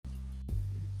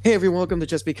Hey everyone, welcome to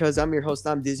Just Because. I'm your host.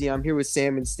 I'm Dizzy. I'm here with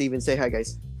Sam and Steven. Say hi,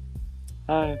 guys.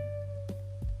 Hi.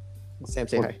 Sam,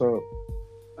 say hi. What's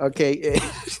up? Okay.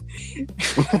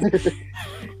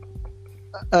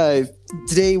 uh,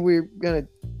 Today we're gonna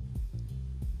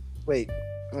wait.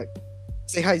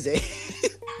 Say hi, Zay.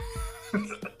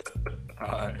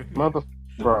 Hi. Mother,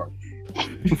 bro,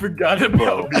 You forgot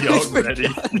about me already.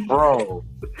 bro.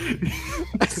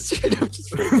 I straight up just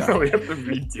So forgot. we have to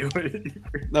redo it.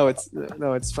 No,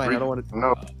 it's fine. I don't want to.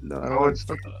 No, No, I don't no, want it's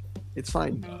to. It's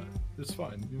fine. Nah, it's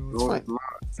fine. It's fine.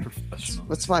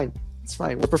 Professional. It's fine. It's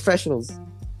fine. We're professionals.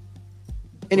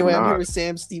 Anyway, I'm here not. with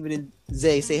Sam, Steven, and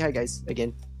Zay. Say hi, guys.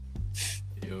 Again.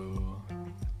 Yo.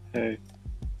 Hey.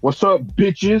 What's up,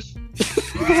 bitches?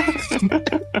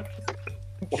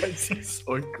 Why is he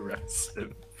so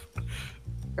aggressive?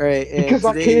 All right. And Because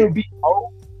I today... can't be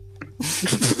old.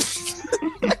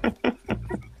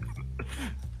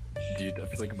 Dude, I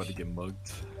feel like I'm about to get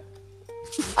mugged.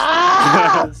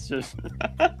 That's just.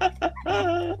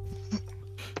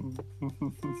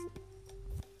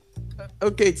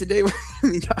 Okay, today we're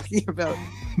going to be talking about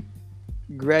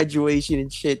graduation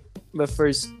and shit. But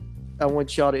first, I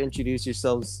want y'all to introduce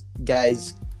yourselves,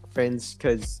 guys, friends,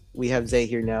 because we have Zay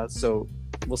here now. So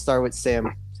we'll start with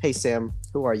Sam. Hey, Sam,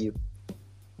 who are you?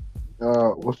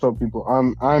 What's up, people?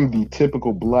 I'm the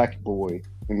typical black boy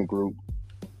in the group.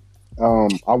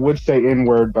 I would say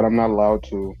N-word, but I'm not allowed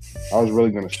to. I was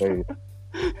really gonna say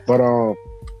it, but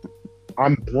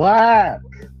I'm black.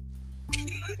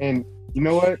 And you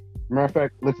know what? Matter of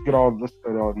fact, let's get all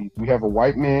these. We have a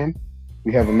white man,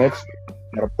 we have a Mexican,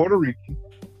 we got a Puerto Rican,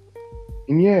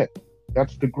 and yeah,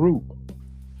 that's the group.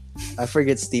 I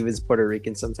forget Steven's Puerto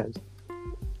Rican sometimes.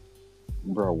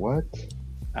 Bro, what?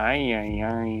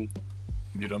 Ay.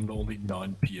 Dude, I'm the only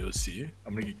non-POC.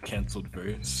 I'm gonna get canceled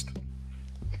first.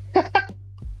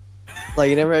 Like,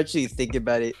 you never actually think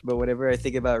about it, but whenever I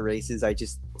think about races, I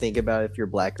just think about if you're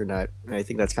black or not. And I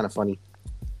think that's kind of funny.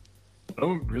 I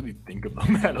don't really think about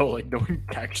that at all. Like, no one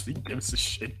actually gives a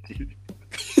shit, dude.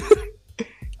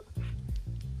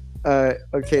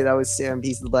 Okay, that was Sam.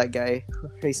 He's the black guy.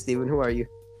 Hey, Steven, who are you?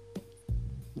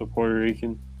 The Puerto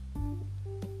Rican.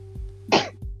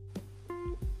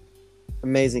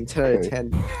 Amazing, 10 out of Okay.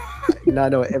 10. Now I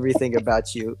know everything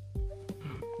about you.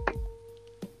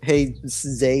 Hey,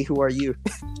 Zay, who are you?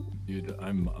 Dude,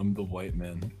 I'm the white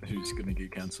man who's gonna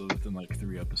get canceled within like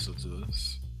 3 episodes of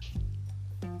this.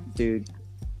 Dude,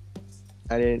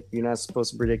 you're not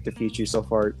supposed to predict the future so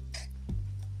far.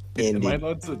 Am I Andy.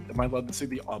 allowed to say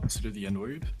the opposite of the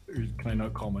N-word? Or can I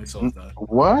not call myself that?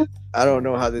 What? I don't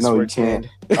know how this No, you works, can't.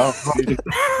 man. Oh,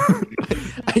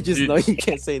 I just Dude. know you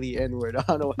can't say the N word. I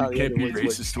don't know how You the can't other be words work.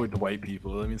 racist toward the white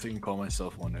people. That means I can call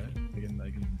myself one, right?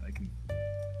 I can.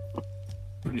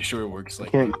 Pretty sure it works you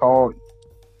like can't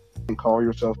that. call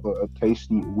yourself a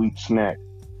tasty wheat snack.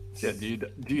 Yeah,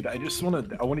 dude, I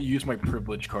wanna use my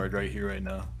privilege card right here, right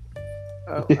now.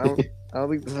 I don't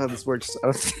think that's how this works.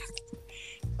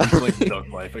 It's like Duck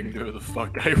Life. I can do whatever the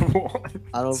fuck I want.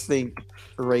 I don't think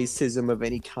racism of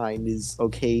any kind is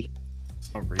okay.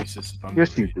 It's not racist if I'm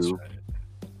Yes, you racist, do. right?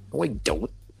 No, I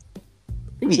don't.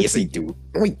 I mean, yes, I do.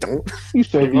 No, I don't. You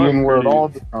say the You are N-word pretty- all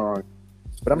the time.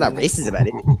 But I'm not racist about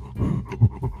it.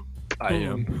 I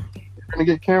am. You're gonna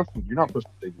get canceled. You're not supposed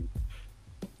to say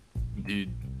that. Dude.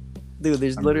 Dude,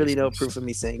 there's I'm literally no racist. proof of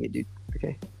me saying it, dude.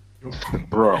 Okay.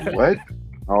 Bro, what?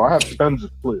 Oh, I have tons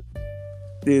of clips.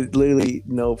 Dude, literally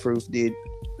no proof, dude.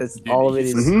 That's Dude, all of it he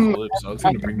is. said Mhm. clips. I was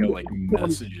gonna bring out like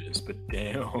messages, but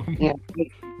damn. Yeah,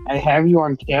 I have you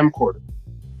on camcorder.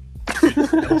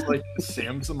 It was like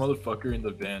Sam's the motherfucker in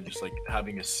the van, just like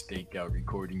having a stakeout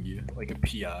recording you, like a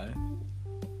PI.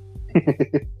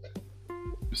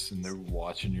 Just sitting there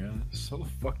watching your ass. How the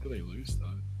fuck did I lose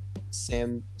that?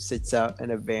 Sam sits out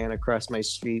in a van across my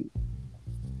street.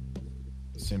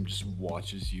 Sam just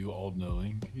watches you all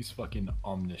knowing. He's fucking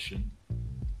omniscient.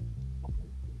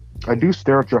 I do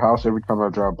stare at your house every time I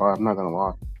drive by. I'm not gonna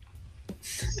lie.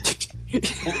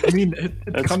 I mean, it's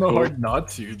That's kind of cool. hard not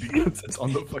to because it's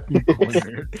on the fucking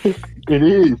corner. It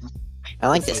is. I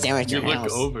like to Like, stare at you your look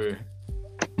house. over.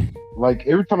 Like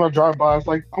every time I drive by, it's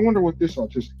like I wonder what this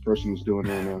autistic person is doing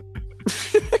right now.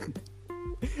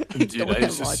 Dude, Don't I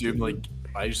just have assume autism.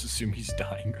 I just assume he's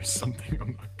dying or something.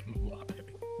 I'm not gonna lie.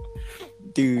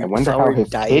 Dude, I if wonder I how were his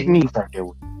dying, kidneys are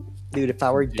doing. dude, if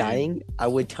I were Dude. dying, I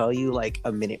would tell you like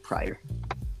a minute prior.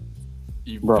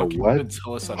 You Bro, fucking what? wouldn't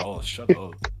tell us at all. Shut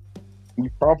up. You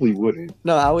probably wouldn't.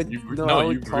 No, I would. You, no, no, I you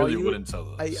would call really you. wouldn't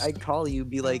tell us. I call you,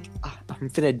 be like, "Ah, I'm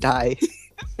finna die,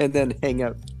 and then hang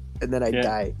up, and then I Yeah.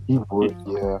 die. You would,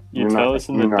 yeah. You You're tell not- us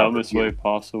in the you're not- dumbest way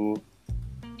possible.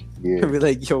 Yeah. I'd be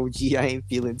like, yo, G, I ain't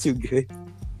feeling too good.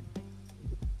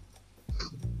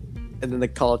 and then the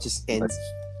call just ends.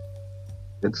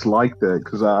 It's like that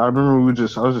because I remember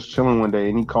I was just chilling one day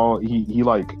and he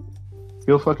like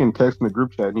he'll fucking text in the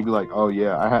group chat and he'd be like, "Oh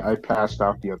yeah, I passed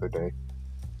out the other day."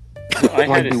 I had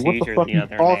Like, a dude, what the seizure fuck the you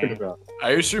other talking day. about?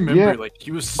 I just remember, Yeah. like,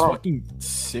 he was Bro. fucking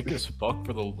sick as fuck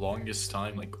for the longest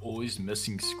time, like, always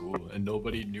missing school, and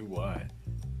nobody knew why.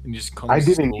 And he just comes I to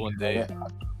didn't. school one day.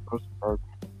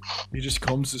 He just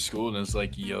comes to school and is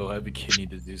like, "Yo, I have a kidney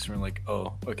disease." And we're like,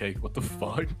 "Oh, okay, what the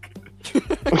fuck?"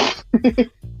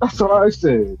 That's what I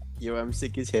said. Yo, I'm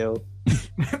sick as hell.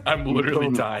 I'm literally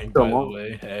told me dying, so by the long.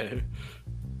 way. Hey.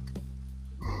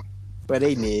 But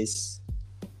hey, miss.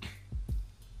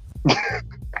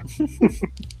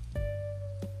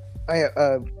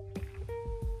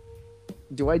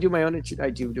 Do I do my own intro? I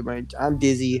do my. I'm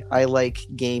Dizzy. I like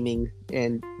gaming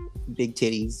and big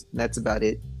titties. That's about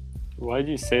it. Why'd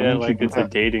you say Why that didn't you like do it's a that?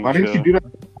 dating Why didn't show? you do that?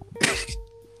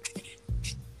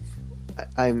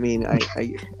 I mean, I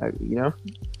you know.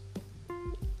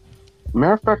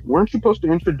 Matter of fact, weren't you supposed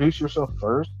to introduce yourself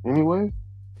first anyway?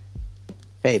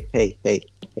 Hey.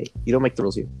 You don't make the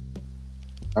rules here.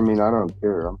 I mean, I don't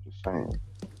care. I'm just saying.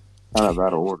 Kind of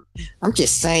out of order. I'm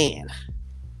just saying.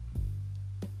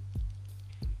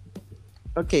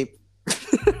 Okay.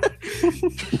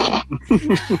 I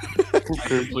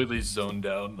completely zoned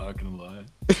out, not gonna lie.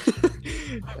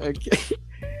 Okay.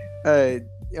 Oh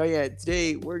yeah.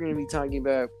 Today we're gonna be talking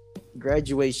about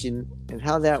graduation and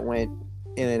how that went,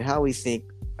 and then how we think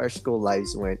our school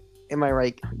lives went. Am I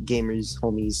right, gamers,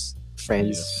 homies,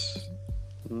 friends? Yes.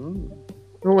 Mm.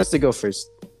 Who wants to go first?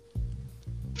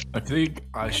 I think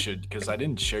I should, because I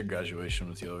didn't share graduation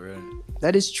with you, right?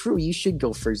 That is true. You should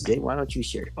go first, Dave. Why don't you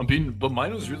share? But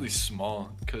mine was really small,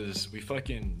 because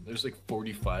there's like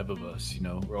 45 of us, you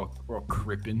know? We're all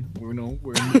crippin'. We're in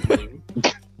the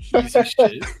blue. Easy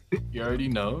shit. You already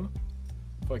know.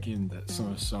 Fucking that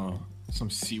some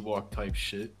Seawalk type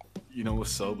shit. You know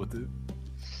what's up with it?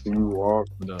 You walk.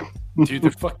 But, dude,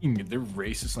 they're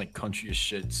racist, like country as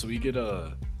shit. So we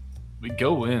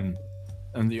go in,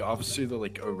 and the officer that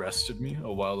like arrested me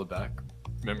a while back.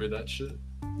 Remember that shit?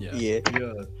 Yeah.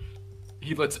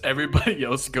 He lets everybody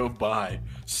else go by,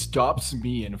 stops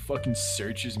me, and fucking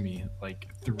searches me like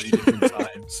 3 different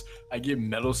times. I get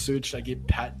metal searched, I get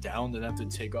pat down, then I have to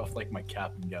take off like my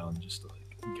cap and gown just to like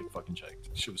get fucking checked.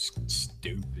 Shit was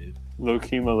stupid. Low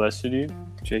key molested you?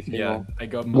 JK. Yeah, I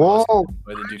got Whoa. molested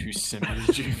by the dude who sent me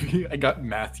to JV. I got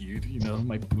Matthewed, you know,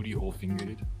 my booty hole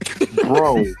fingered.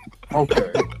 Bro.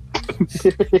 Okay.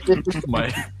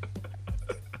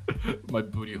 My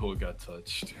booty hole got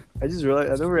touched. I just realized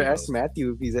I never Yeah. asked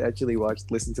Matthew if he's actually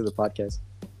listened to the podcast.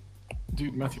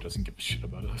 Dude, Matthew doesn't give a shit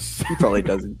about us. He probably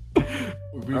doesn't.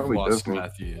 We've Probably lost doesn't.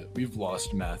 Matthew. We've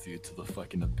lost Matthew to the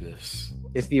fucking abyss.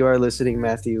 If you are listening,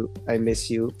 Matthew, I miss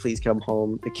you. Please come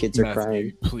home. The kids are Matthew,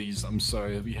 crying. please, I'm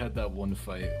sorry. We had that one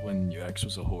fight when your ex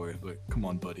was a whore, but come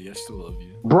on, buddy. I still love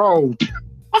you. Bro.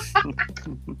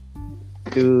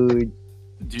 Dude,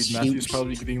 Dude, Matthew's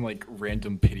probably getting like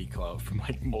random pity clout from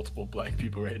like multiple black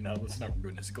people right now. Let's not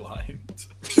ruin his grind.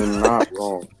 You're not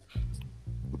wrong.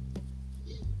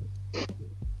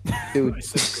 Dude. I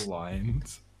said grind.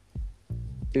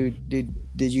 dude,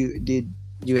 did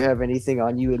you have anything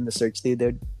on you in the search,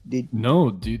 dude?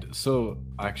 No, dude. So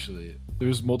actually,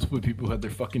 there's multiple people who had their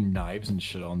fucking knives and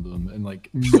shit on them, and like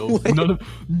none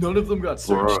of them got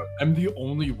searched. Bruh. I'm the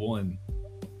only one.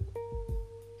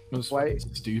 It was Why-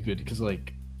 fucking stupid because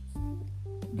like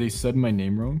they said my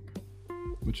name wrong,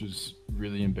 which is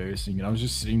really embarrassing. And I was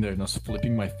just sitting there and I was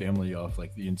flipping my family off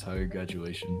like the entire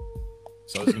graduation.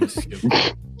 So I was gonna skip.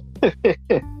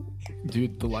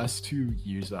 Dude, the last 2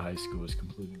 years of high school was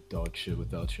completely dog shit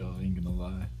without y'all. I ain't gonna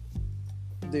lie.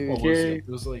 Dude, What was it? It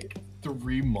was like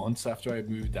 3 months after I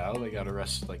moved out. I got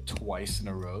arrested like twice in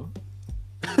a row.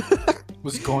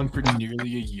 Was gone for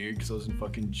nearly a year because I was in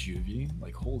fucking juvie.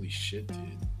 Like, holy shit,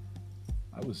 dude.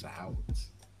 I was out.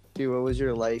 dude, what was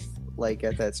your life like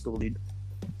at that school, dude?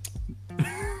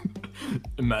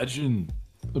 Imagine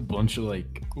a bunch of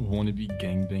like wannabe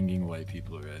gangbanging white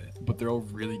people, right? But they're all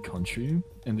really country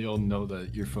and they all know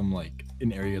that you're from like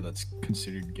an area that's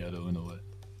considered ghetto in a way.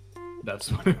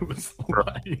 That's what it was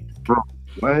like.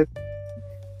 What?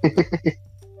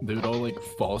 They would all like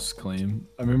false claim.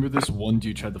 I remember this one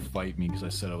dude tried to fight me because I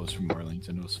said I was from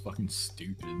Arlington. It was fucking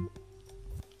stupid.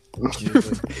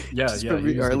 Yeah, Just yeah. from He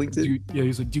was like, Arlington? dude, yeah, he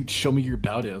was like, dude, show me you're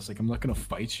about it. I was like, I'm not gonna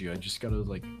fight you. I just gotta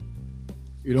like,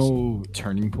 you know,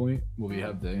 Turning Point. What we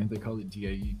have there, they call it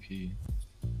DAEP.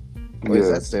 What does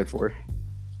that stand for?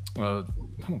 I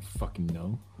don't fucking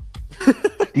know.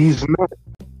 These men.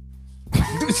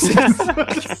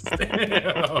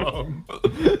 Damn.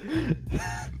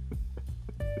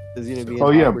 Does gonna be an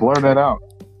Oh yeah, awkward blur that out.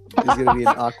 There's gonna be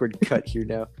an awkward cut here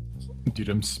now. Dude,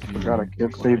 I'm spewing. God, I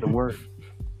can't say the word.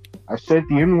 I said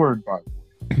the N word, but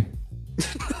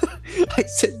I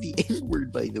said the N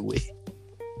word, by the way.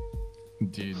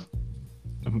 Dude,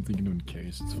 I don't think anyone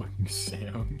cares. It's fucking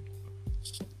Sam.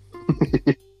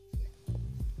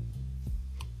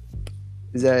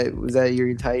 Was that your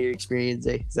entire experience?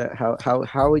 Eh? Is that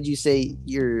how would you say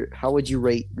how would you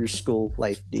rate your school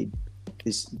life, dude?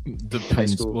 This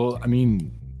Depends. school. Well, I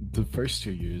mean, the first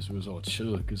 2 years was all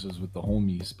chill because it was with the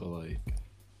homies, but like,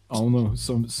 I don't know,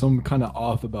 some kind of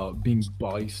off about being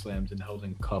body slammed and held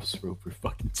in cuffs for over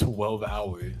fucking 12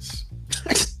 hours.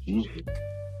 Jesus.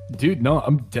 Dude, no,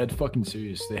 I'm dead fucking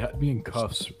serious. They had me in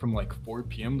cuffs from like 4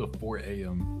 p.m. to 4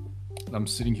 a.m. I'm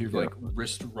sitting here like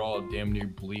wrist raw, damn near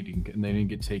bleeding, and they didn't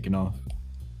get taken off.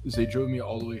 'Cause they drove me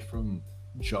all the way from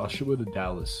Joshua to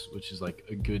Dallas, which is like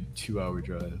a good 2-hour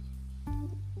drive.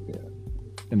 Yeah.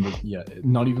 And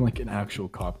not even like an actual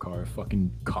cop car, a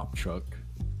fucking cop truck.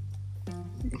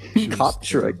 Shit was Cop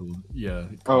truck? terrible. Yeah.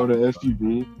 Oh, the cop truck.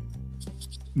 SUV,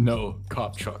 No,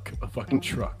 cop truck, a fucking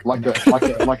truck. like the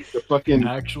fucking An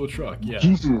actual truck, yeah.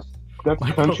 Jesus. That's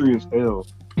Like, country as hell.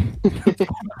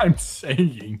 I'm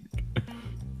saying.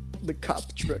 the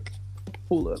cop truck.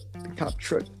 Hold up, the cop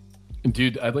truck.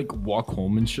 Dude, I like walk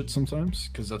home and shit sometimes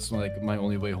because that's like my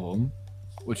only way home,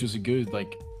 which is a good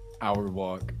like hour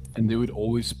walk. And they would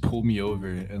always pull me over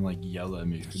and like yell at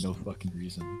me for no fucking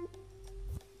reason.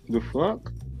 The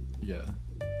fuck? Yeah,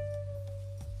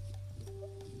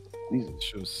 Jesus.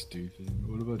 it's so stupid.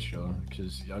 What about y'all?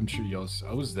 Because I'm sure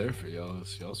I was there for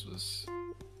y'all's. Y'all's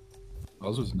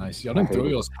was nice. Y'all didn't I throw hate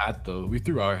it. y'all's hat though. We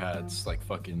threw our hats like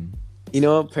fucking. You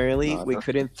know, apparently Nah, we that's-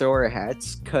 couldn't throw our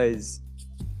hats because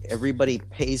everybody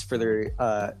pays for their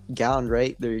gown,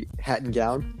 right? Their hat and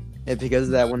gown, and because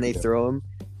of that, when they Yeah. throw them,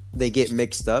 they get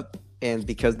mixed up, and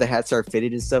because the hats are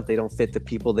fitted and stuff, they don't fit the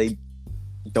people they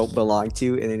don't belong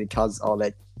to, and then it causes all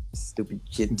that stupid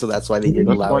shit. So that's why they didn't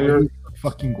That's allow why it. you're.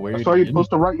 Fucking weird. That's why you're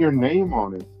supposed to write your name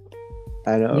on it.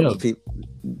 I know. Yeah. They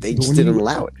But just when didn't you-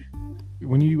 allow it.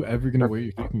 When are you ever gonna wear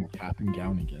your fucking cap and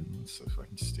gown again? That's so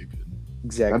fucking stupid.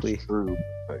 Exactly. That's true.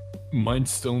 Mine's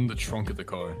still in the trunk of the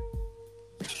car.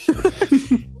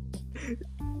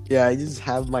 Yeah, I just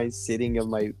have mine sitting in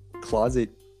my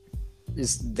closet,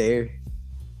 just there.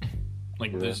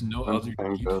 Like, Yeah, there's no I'm other the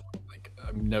same, need. bro. Like,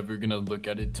 I'm never gonna look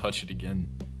at it, touch it again.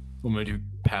 What am I gonna do?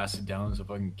 Pass it down as a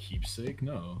fucking keepsake?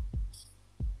 No.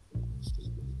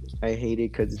 I hate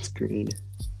it because it's green.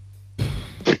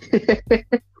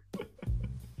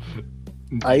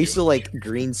 I used to like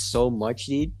green so much,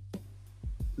 dude.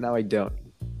 Now I don't.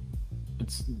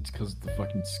 It's because of the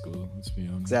fucking school. Let's be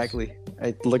honest. Exactly.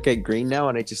 I look at green now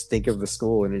and I just think of the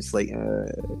school, and it's like,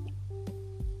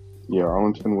 Yeah,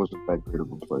 Arlington wasn't that great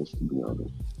of a place, to be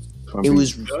honest. I it mean,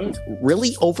 was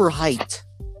really overhyped.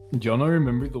 Do y'all not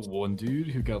remember the one dude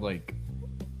who got like,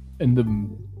 in the,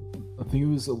 I think it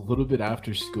was a little bit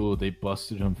after school, they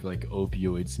busted him for like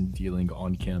opioids and dealing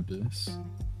on campus.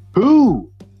 Who?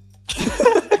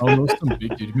 Oh, no, some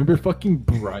big dude. Remember fucking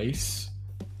Bryce?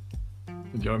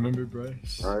 Do y'all remember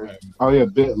Bryce? Bryce. Oh yeah,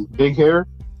 big hair.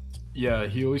 Yeah,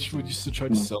 he always used to try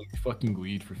to sell me fucking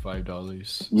weed for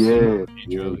 $5. Yeah,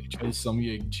 Pedro, he tried to sell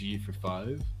me a G for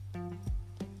 $5.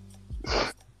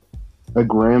 a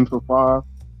gram for $5.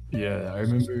 Yeah, I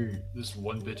remember this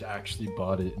one bitch actually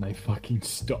bought it and I fucking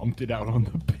stomped it out on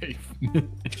the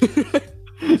pavement.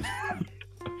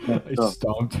 I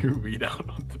stomped her weed out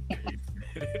on the pavement.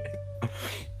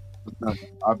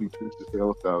 I'd be pissed as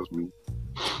hell if that was me.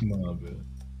 Nah, but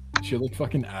she had like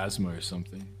fucking asthma or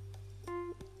something.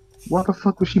 Why the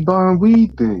fuck was she buying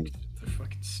weed then? They're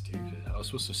fucking stupid. I was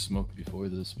supposed to smoke before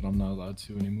this, but I'm not allowed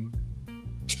to anymore.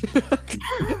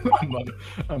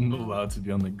 I'm not allowed to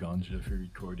be on the ganja for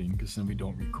recording because then we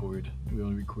don't record. We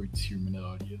only record 2-minute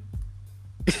audio.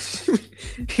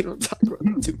 You don't talk about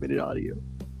 2-minute audio.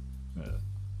 Yeah.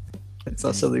 It's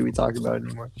not something we talk about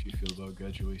anymore. How do you feel about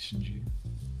graduation, G?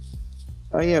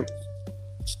 Oh yeah.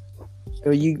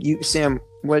 Oh, you Sam,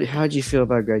 how'd you feel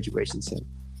about graduation, Sam?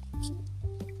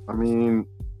 I mean,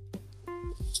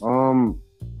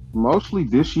 mostly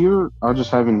this year, I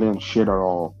just haven't done shit at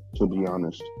all, to be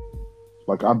honest.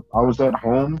 Like, I was at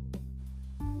home.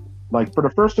 Like, for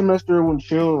the first semester, it went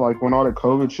chill. Like, when all the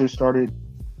COVID shit started,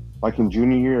 like in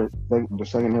junior year, the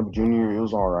second half of junior year, it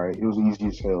was alright. It was easy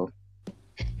as hell.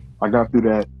 I got through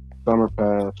that. Summer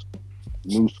passed.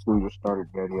 New school just started,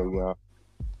 yada.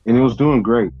 And it was doing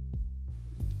great.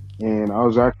 And I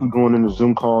was actually going into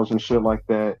Zoom calls and shit like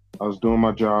that. I was doing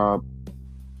my job,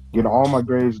 getting all my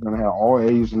grades, and I had all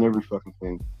A's and every fucking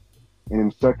thing. And then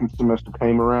the second semester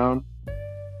came around,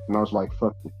 And I was like,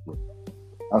 fuck this shit.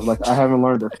 I was like, I haven't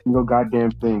learned a single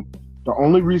goddamn thing. The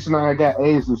only reason I got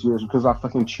A's this year is because I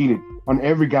fucking cheated on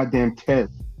every goddamn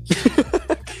test.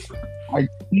 I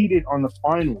cheated on the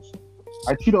finals.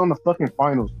 I cheated on the fucking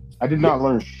finals. I did not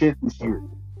learn shit this year.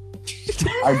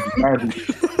 I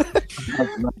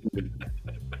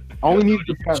only needed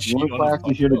to pass Cheat one on class the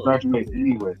this year to final. graduate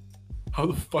anyway. How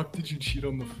the fuck did you cheat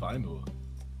on the final?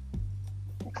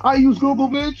 I use Google,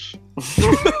 bitch.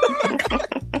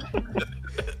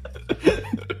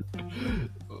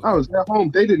 I was at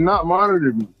home. They did not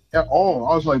monitor me at all.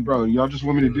 I was like, bro, y'all just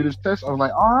want me to do this test? I was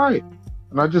like, all right.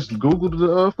 And I just Googled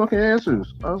the fucking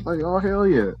answers. I was like, oh, hell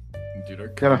yeah. Dude, our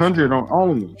Got 100 on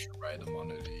all of them. tried to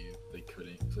monitor you. They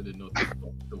couldn't, because I didn't know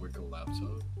the work a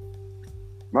laptop.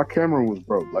 My camera was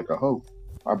broke like a hoe.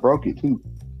 I broke it too.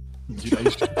 Dude, I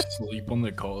used to sleep on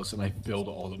the calls, and I failed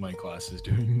all of my classes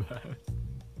doing that.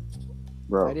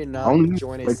 Bro. I did not Only-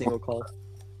 join a like- single call.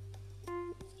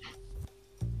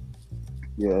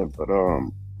 Yeah, but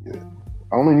yeah.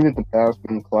 I only needed to pass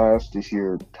in class this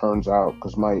year, turns out,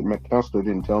 because my counselor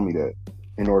didn't tell me that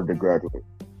in order to graduate.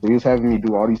 So he was having me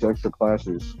do all these extra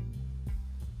classes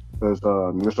because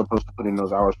you're supposed to put in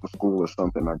those hours for school or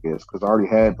something, I guess, because I already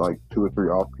had like 2 or 3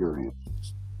 off periods.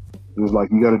 He was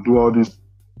like, you got to do all this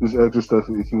extra stuff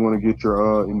if you want to get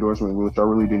your endorsement, which I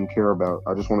really didn't care about.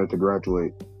 I just wanted to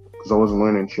graduate because I wasn't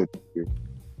learning shit this year.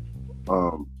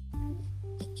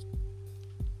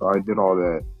 So I did all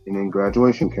that, and then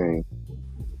graduation came,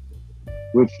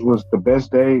 which was the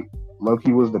best day.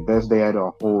 Low-key was the best day out of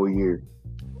a whole year,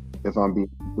 if I'm being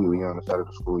completely honest, out of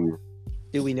the school year.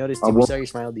 Dude, we noticed. I Dude, we woke- saw your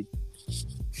smile, dude.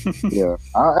 Yeah,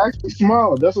 I actually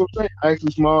smiled. That's what I'm saying. I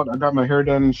actually smiled. I got my hair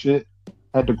done and shit.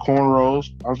 Had the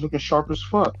cornrows. I was looking sharp as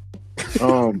fuck.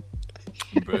 Bro,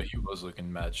 he was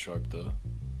looking mad sharp, though.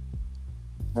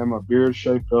 Had my beard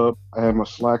shaped up. I had my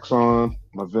slacks on,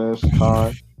 my vest,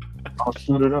 tie. I was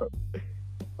suited up.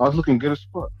 I was looking good as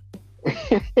fuck.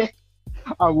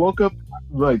 I woke up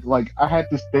like I had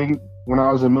this thing when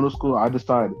I was in middle school. I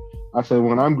decided. I said,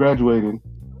 when I'm graduating,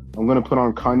 I'm gonna put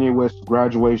on Kanye West's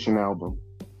graduation album.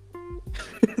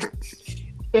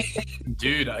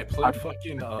 Dude, I played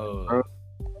fucking,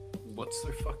 what's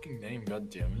their fucking name? God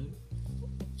damn it.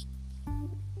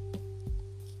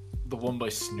 The one by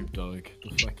Snoop Dogg.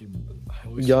 The fucking... I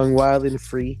always- Young, wild, and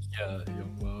free. Yeah,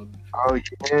 Young Wild. Oh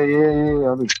yeah.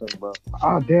 I'll be talking about.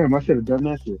 Oh damn, I should have done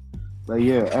that shit. But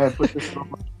yeah, I had put this on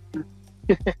my.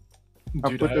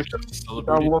 Dude, put I this- actually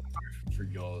celebrated for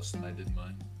y'all's than I did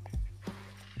mine.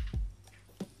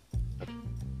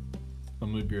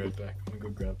 I'm gonna be right back. I'm gonna go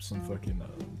grab some fucking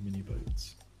mini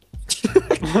bites.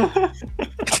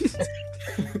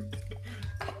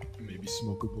 Maybe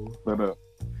smoke a bowl. But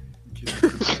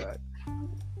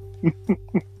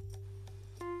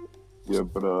yeah,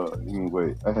 but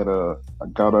anyway, I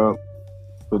got up,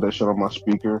 put that shit on my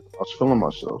speaker. I was feeling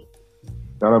myself.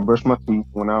 Got up, brushed my teeth,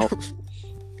 went out,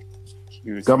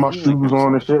 He was got my feeling shoes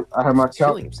on and shit. I had my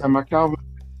Feeling himself. Calvin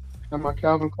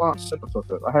Klein. Shut the fuck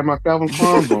up. I had my Calvin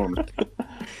Kleins on.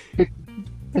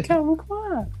 Calvin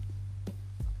Klein.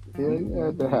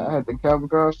 Yeah, I had the Calvin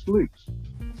Klein slicks.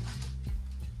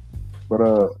 But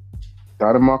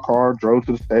got in my car, drove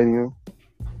to the stadium,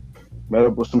 met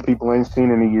up with some people I ain't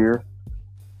seen in a year.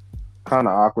 Kind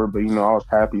of awkward, but I was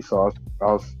happy, so I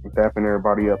was dapping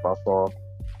everybody up I saw.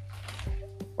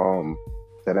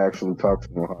 That actually talked to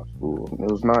me in high school.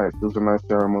 It was nice. It was a nice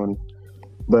ceremony.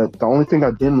 But the only thing I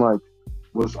didn't like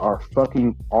was our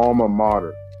fucking alma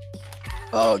mater.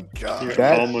 Oh god. Your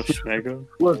That alma shit schmega.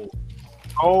 was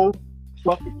so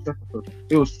fucking.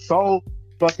 It was so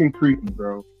fucking creepy,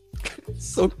 bro.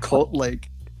 So cult like.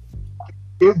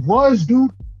 It was,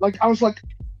 dude. Like I was like,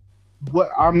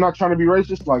 what? I'm not trying to be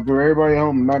racist. Like for everybody at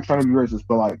home, I'm not trying to be racist,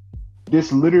 but like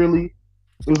this literally,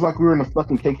 it was like we were in a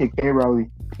fucking KKK rally.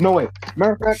 No way.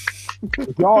 Matter of fact,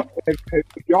 if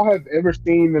y'all have ever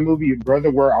seen the movie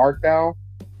Brother Where Art Thou,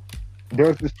 there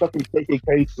was this fucking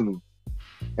KKK scene,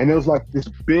 and it was like this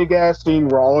big ass scene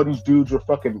where all these dudes were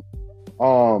fucking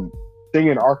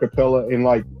singing a cappella and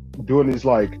like doing this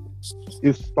like,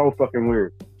 it's so fucking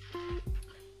weird.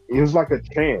 It was like a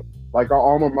chant. Like our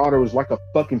alma mater was like a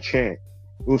fucking chant.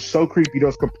 It was so creepy. There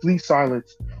was complete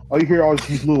silence. All you hear all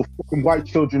these little fucking white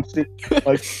children sit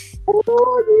like,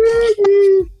 oh,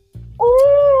 baby.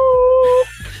 Oh.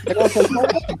 And I was like,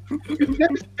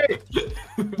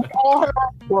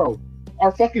 bro,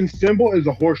 our fucking symbol is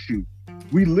a horseshoe.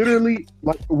 We literally,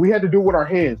 like, we had to do it with our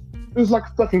hands. It was like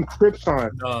a fucking crip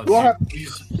sign. No, Well, I have-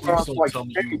 please like, don't tell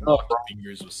me you checking locked up,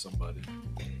 fingers with somebody.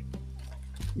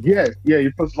 Yeah,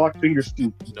 you're supposed to lock fingers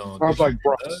too. No, I was did you like,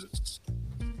 bro. do that?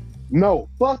 No,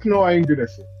 fuck no, I ain't do that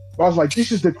shit. I was like,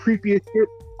 this is the creepiest shit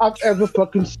I've ever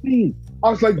fucking seen. I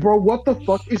was like, bro, what the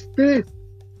fuck is this?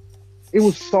 It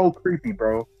was so creepy,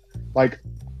 bro. Like,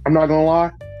 I'm not gonna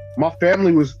lie. My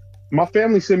family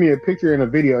sent me a picture and a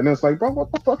video, and it's like, bro,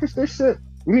 what the fuck is this shit?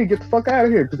 We need to get the fuck out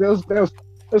of here, because that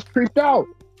was creeped out.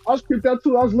 I was creeped out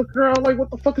too. I was looking around like, what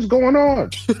the fuck is going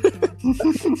on?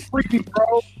 Creepy,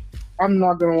 bro. I'm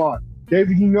not gonna lie.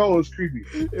 David, you know it was creepy.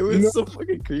 It was so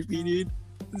fucking creepy, dude. It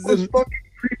was fucking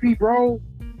creepy, bro.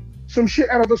 Some shit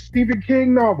out of a Stephen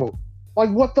King novel.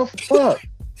 Like, what the fuck?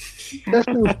 That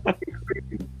shit was fucking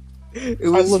creepy. It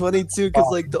was funny too, because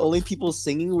like the only people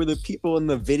singing were the people in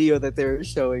the video that they were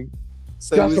showing.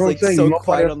 So That's it was what I'm like saying. so Nobody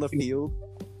quiet else on the sing. field.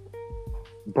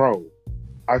 Bro,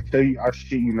 I tell you, I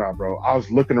shit you not, bro. I was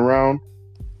looking around.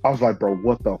 I was like, bro,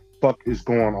 what the fuck is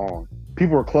going on?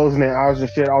 People were closing their eyes and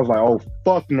shit. I was like, oh,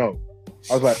 fuck no.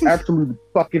 I was like, absolutely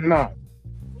fucking not.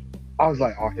 I was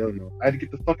like, oh, hell no. I had to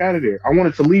get the fuck out of there. I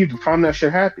wanted to leave the time that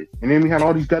shit happened. And then we had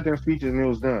all these goddamn speeches and it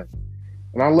was done.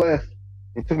 And I left.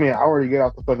 It took me an hour to get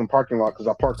out the fucking parking lot because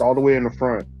I parked all the way in the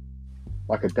front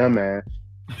like a dumbass.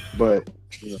 But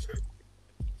you know,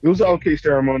 it was an okay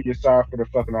ceremony aside for the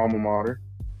fucking alma mater.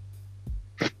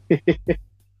 It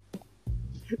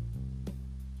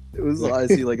was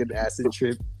honestly like an acid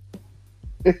trip.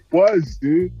 It was,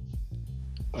 dude.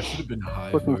 I should have been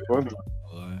high. Fucking for fun. it, I'm not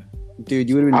gonna lie. Dude,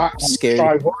 you would have been scared.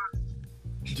 I Dude, would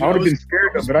have was- been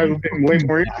scared I of it. I would have been way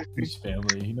more interested. His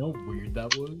family. You know how weird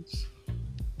that was?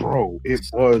 Bro, it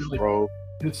was, bro.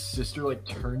 His sister like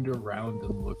turned around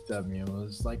and looked at me and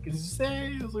was like,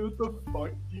 "Zay," I was like, "What the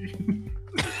fuck, dude?"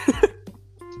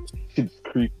 It's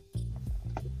creepy.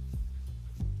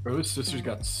 Bro, his sister's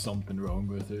got something wrong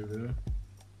with her, bro.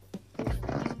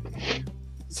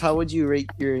 So how would you rate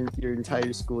your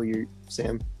entire school year,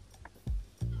 Sam?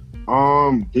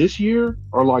 This year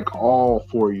or like all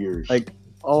 4 years? Like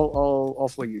all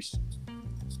 4 years.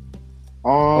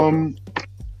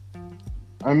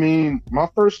 I mean, my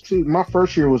first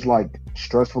year was like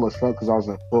stressful as fuck because I was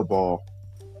in football,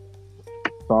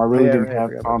 so I really Yeah, didn't right, I have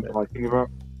forgot time about to like think about.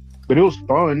 But it was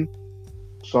fun.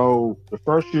 So the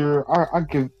first year, I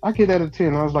give that a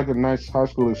 10. That was like a nice high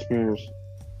school experience.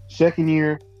 Second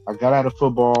year, I got out of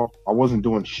football. I wasn't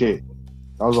doing shit.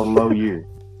 That was a low year.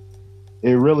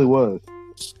 It really was.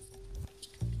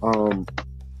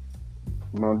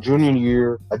 My junior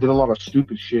year, I did a lot of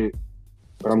stupid shit,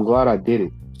 but I'm glad I did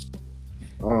it.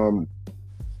 I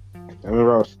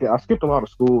remember I skipped a lot of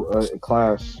school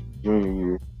class junior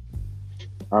year.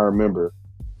 I remember.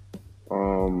 I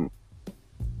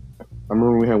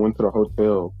remember we had went to the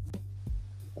hotel.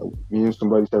 Me and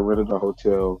somebody that rented the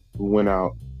hotel. We went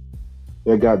out.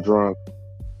 They got drunk,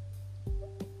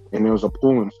 and there was a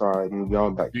pool inside, and we all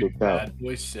got Dude, kicked out. bad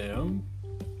boy Sam.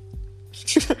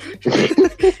 Sam's a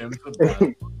bad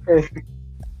boy.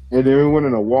 And then we went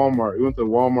in a Walmart. We went to the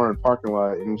Walmart parking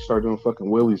lot, and we started doing fucking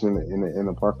wheelies in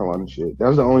the parking lot and shit. That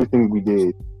was the only thing we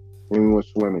did. And we went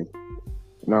swimming.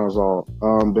 And that was all.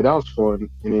 But that was fun.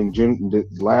 And then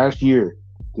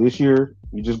this year,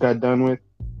 we just got done with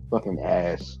fucking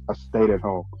ass. I stayed at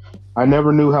home. I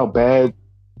never knew how bad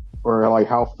or like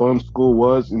how fun school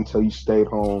was until you stayed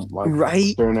home, like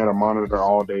Right? staring at a monitor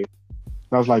all day.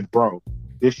 And I was like, bro,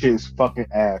 this shit is fucking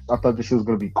ass. I thought this shit was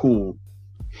gonna be cool.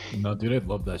 No, dude, I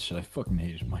love that shit. I fucking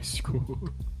hated my school.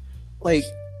 Like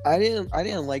I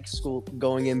didn't like school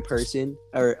going in person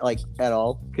or like at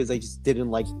all because I just didn't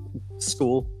like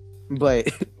school. But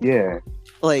Yeah.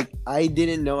 like I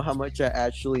didn't know how much I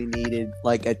actually needed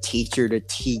like a teacher to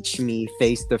teach me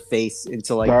face to face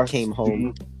until I That's- came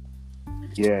home.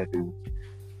 Yeah, dude.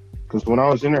 Because when I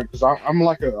was in there, because I'm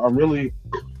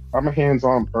a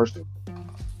hands-on person.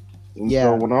 And Yeah.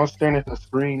 so when I was staring at the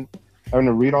screen, having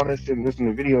to read all this shit and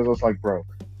listen to videos, I was like, bro,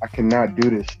 I cannot do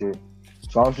this shit.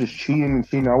 So I was just cheating.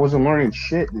 I wasn't learning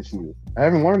shit this year. I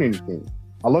haven't learned anything.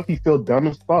 I lucky feel dumb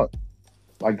as fuck.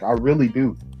 Like, I really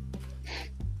do.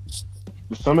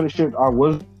 Some of the shit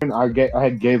I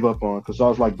had gave up on because I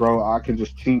was like, bro, I can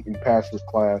just cheat and pass this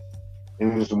class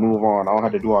and just move on. I don't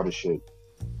have to do all this shit.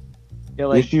 Yeah,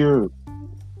 like This year,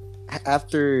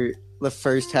 after the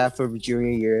first half of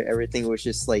junior year, everything was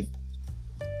just like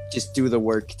just do the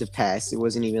work to pass. It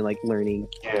wasn't even like learning.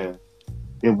 yeah,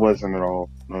 it wasn't at all.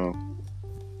 No.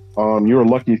 You were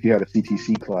lucky if you had a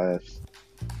CTC class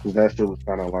because that shit was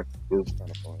kind of fun.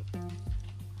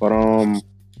 But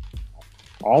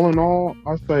all in all,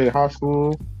 I'd say high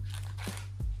school,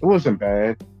 it wasn't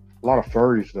bad. A lot of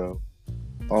furries though.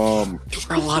 There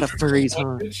were a lot of furries, huh?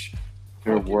 Bitch,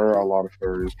 There were a lot of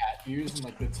furries. cat ears and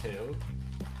like the tail.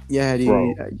 Yeah, dude.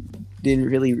 Bro. I didn't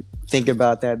really think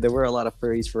about that. There were a lot of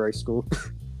furries for our school.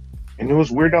 And it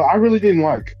was weird though. I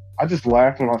I just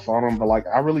laughed when I saw them, but like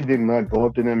I really did not go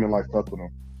up to them and like fuck with them,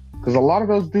 because a lot of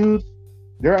those dudes,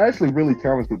 they're actually really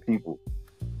talented people.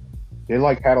 They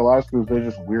like had a lot of skills. They're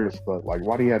just weird as fuck. Like,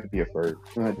 why do you have to be a furry? You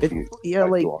don't have to be, Yeah,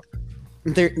 like dog.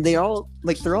 they're all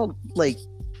like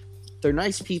they're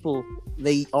nice people.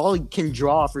 They all can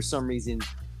draw for some reason.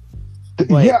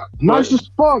 Like- yeah, nice as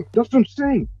fuck. That's what I'm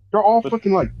saying. They're all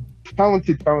fucking like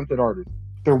talented artists.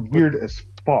 They're weird as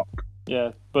fuck.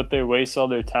 Yeah, but they waste all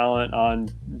their talent on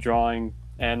drawing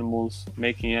animals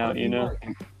making out, you know?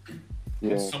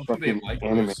 Yeah, It's something they fucking like.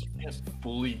 anime. You can't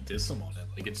fully diss them on it.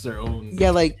 Like it's their own.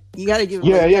 Yeah, like you gotta give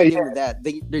Yeah, like, yeah, give them that.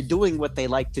 They're doing what they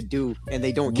like to do, and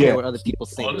they don't care Yeah. what other people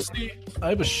think. Honestly, I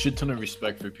have a shit ton of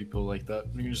respect for people like that.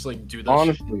 You can just like do that.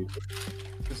 Honestly,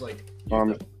 Because like you have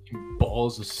the fucking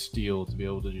balls of steel to be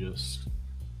able to just.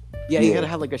 Yeah, you Yeah. gotta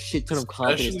have like a shit ton of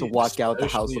confidence to walk out the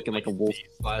house looking like a wolf.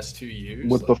 These last 2 years.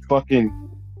 with the fucking,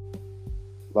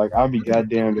 like, I'd be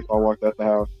goddamn if I walked out the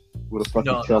house with a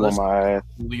fucking No, tail on that's- my ass,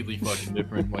 completely fucking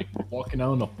different. Like walking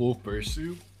out in a full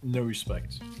fursuit, no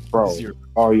respect. bro. Zero.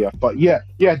 Oh yeah, but yeah,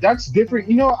 that's different.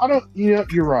 You know, I don't. You know,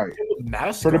 you're right.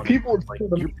 Mask For the on, people, like for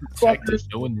the you're protected.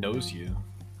 fuckers- No one knows you.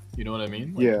 You know what I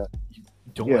mean? Like, Yeah, You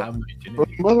don't Yeah. have an but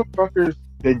identity. motherfuckers,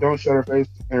 they don't show their face.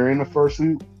 They're in a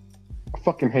fursuit. I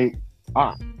fucking hate.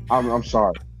 I'm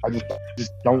sorry. I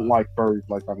just don't like furries.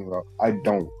 Like I'm about. I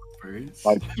don't. Birds.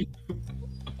 Like,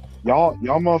 y'all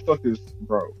motherfuckers,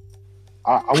 bro.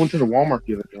 I went to the Walmart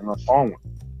the other day and I saw one.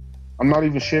 I'm not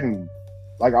even shitting you.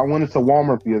 Like, I went into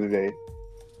Walmart the other day.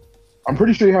 I'm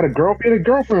pretty sure he had a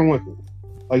girlfriend with him.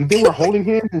 Like, they were holding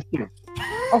hands and shit.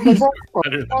 I was like, bro,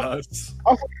 Better than us.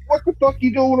 what the fuck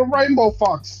you doing with a rainbow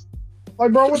fox?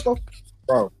 Like, bro, what the,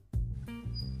 bro?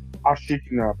 I shit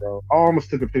you not, bro. I almost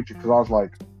took a picture because I was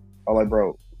like,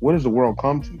 bro, what does the world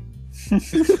come to?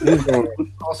 What is going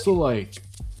on? Also, like,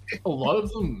 a lot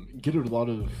of them get a lot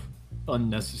of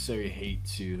unnecessary hate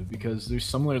too, because there's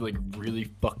some that are like really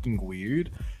fucking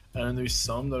weird, and then there's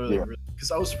some that are like, Yeah.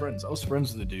 because I was friends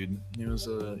with the dude. He was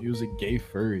a gay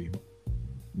furry,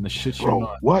 and the shit you're Bro,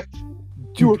 not. what?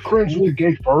 You were friends with a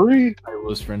gay furry? I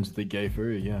was friends with the gay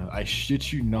furry. Yeah, I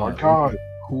shit you Oh not. my god.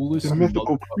 Coolest The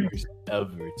mythical motherfuckers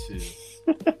ever too.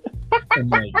 And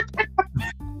like,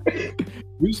 it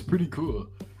was pretty cool.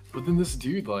 But then this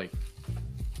dude, like,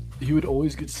 he would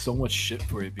always get so much shit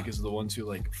for it because of the ones who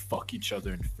like fuck each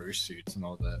other in fursuits and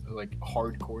all that. They're, like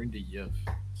hardcore into Yif.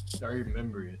 I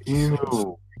remember it.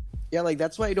 Ew. Yeah, like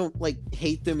that's why I don't like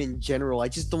hate them in general. I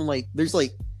just don't like. There's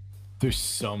like There's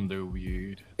some they're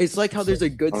weird. it's like how there's a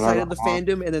good side of the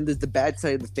fandom and then there's the bad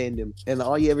side of the fandom, and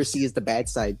all you ever see is the bad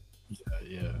side.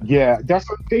 Yeah. Yeah, that's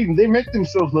what they make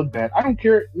themselves look bad. I don't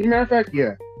care. Matter of fact,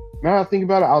 yeah. Now I think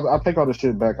about it, I'll take all the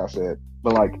shit back I said.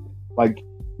 But like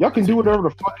y'all can do whatever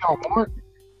the fuck y'all want.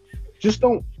 Just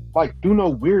don't like do no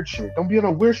weird shit. Don't be in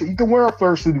a weird shit. You can wear a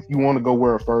fursuit if you want to go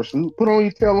wear a fursuit. Put on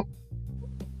your tail.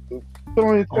 Put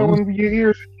on your tail under your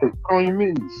ears. Put on your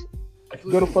mittens. I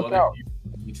feel Go like the a fuck lot of out. people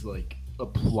need to like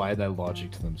apply that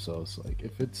logic to themselves. Like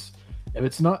if it's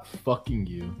not fucking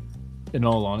you, in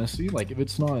all honesty, like if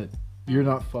it's not you're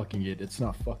not fucking it, it's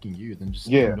not fucking you, then just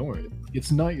Yeah. ignore it.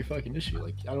 It's not your fucking issue.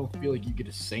 Like I don't feel like you get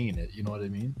a say in it, you know what I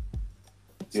mean?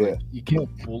 It's Yeah. like, you can't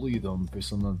bully them for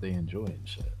something that they enjoy and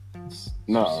shit. It's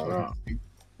No.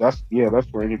 That's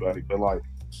for anybody. But like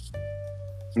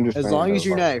I'm just As saying, long though, as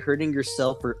you're like, not hurting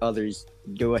yourself or others,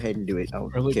 go ahead and do it. I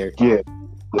don't Or, like, care. Yeah.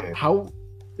 how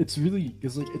it's really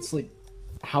it's like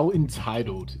how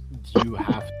entitled do you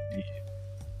have to be?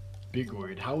 Big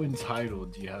word. How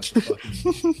entitled do you have to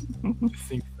fucking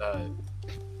think that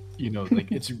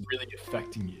like it's really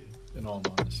affecting you? In all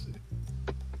honesty,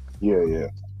 Yeah.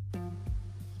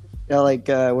 Yeah, like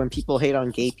when people hate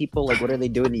on gay people, like what are they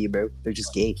doing to you, bro? They're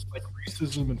just gay. like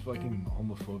racism and fucking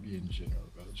homophobia in general,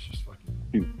 bro. It's just fucking.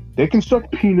 They can suck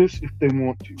penis if they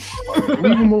want to. Like,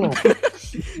 leave them alone.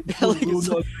 Yeah, like,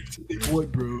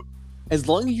 What, bro? as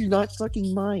long as you're not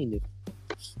sucking mine.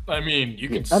 I mean, you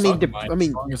can. I mean, suck mine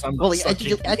as long as I'm not Well, like,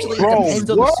 sucking actually, yours. it Bro, depends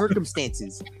on the what?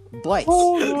 circumstances. But Jay,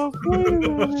 hold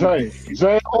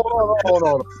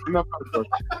on. You're not gonna suck.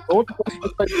 What the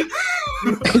fuck?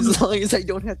 as long as I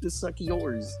don't have to suck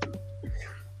yours.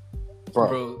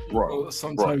 bro,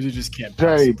 sometimes you just can't.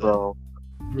 Pass Jay, it, though.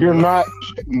 bro. You're not.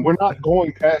 We're not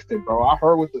going past it, bro. I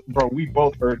heard what, bro. We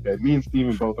both heard that. Me and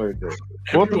Steven both heard that.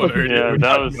 What the Everyone fuck? heard it. Yeah, We're that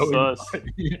not was knowing sus.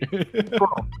 why.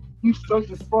 You suck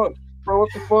as fuck, bro. What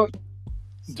the fuck?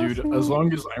 Dude, as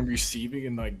long as I'm receiving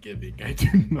and not giving, I do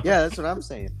not. Yeah, that's what I'm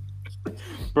saying.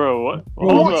 Bro, what? Bro,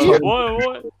 Hold yeah. up.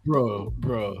 What?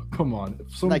 Bro, come on.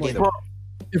 If Not giving.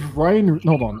 If Ryan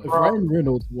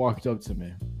Reynolds walked up to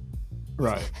me,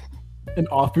 right, and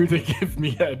offered to give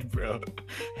me head, bro.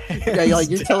 Yeah, like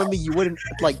you're telling me you wouldn't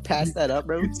like pass that up,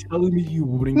 bro? You're telling me you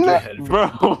wouldn't No. get head,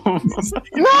 Bro,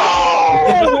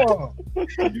 No!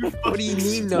 What do you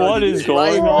mean, no? what Dude, is it's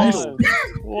going lying. on?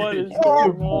 What is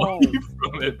Oh, going on? money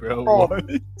from it, bro. Oh.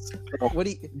 What? What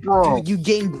do you, Bro, dude? You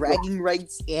gain bragging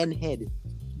rights and head.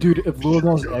 Dude, if Lil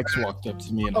Nas X walked up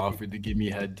to me and offered to give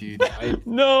me head, dude,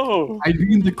 No. I'd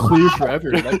be in the clear forever.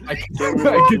 Like, I Tell me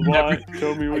could what you never, want.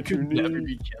 Tell me I what you could never need.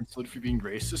 be canceled for being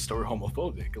racist or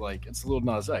homophobic. Like, it's Lil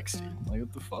Nas X, dude. Like,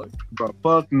 what the fuck? bro,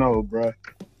 fuck no, bro.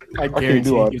 I can't guarantee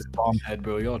do all he gets bomb head,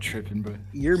 bro. Y'all tripping, bro.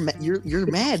 You're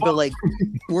mad, but like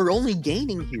we're only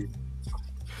gaining here.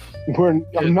 I'm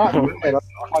not mad.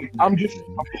 I'm just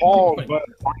appalled, but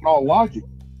on all logic.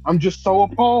 I'm just so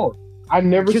appalled. I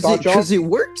never thought y'all. Because it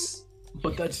works.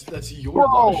 But that's your Bro.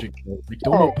 logic, bro. Like,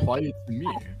 don't Bro. apply it to me.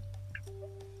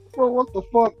 Bro, what the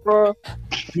fuck, bro?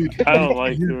 Dude, I don't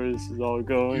like where this is all you're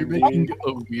going. making dude.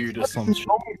 a weird assumption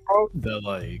Bro, that,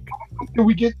 like, did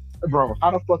we get, bro?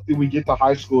 How the fuck did we get to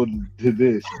high school to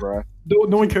this, bro?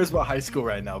 no one cares about high school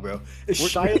right now, bro. It's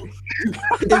Shia,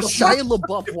 If Shia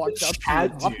LaBeouf walked up to you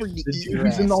Chad, and dude, offered to the eat dude your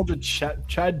who's in ass, all the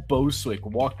Chad Boswick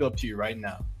walked up to you right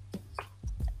now.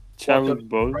 Chadwick Right.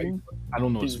 Boseman? I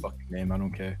don't know his fucking name. I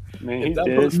don't care. Man, If he's that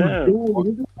dead as person was hell.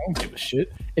 doing it, I don't give a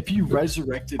shit. If he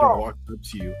resurrected and walked up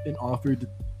to you and offered to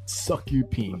suck your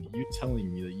peen, you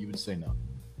telling me that you would say no?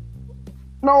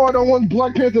 No, I don't want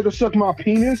Black Panther to suck my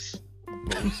penis.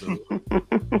 Bozo.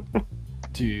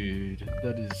 Dude,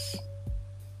 that is.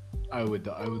 I would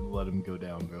let him go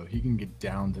down, bro. He can get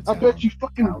down to I town. bet you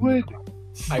fucking Down. would.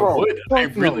 I Bro, would. I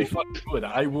fuck really no. fucking would.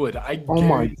 I would. I Oh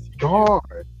my guarantee god.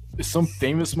 if some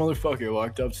famous motherfucker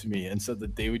walked up to me and said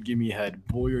that they would give me head,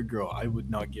 boy or girl, I would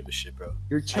not give a shit, bro.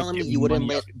 you're telling me give you wouldn't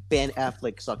money let Ben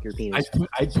Affleck suck your penis.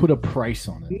 I'd put a price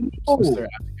on it. No. Since they're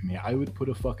asking me, I would put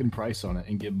a fucking price on it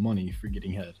and give money for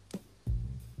getting head.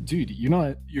 Dude,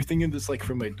 you're thinking this like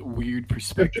from a weird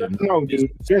perspective. No, dude.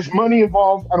 There's money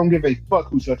involved. I don't give a fuck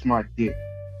who sucks my dick.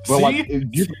 But See? like, if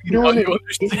you're Now doing you it,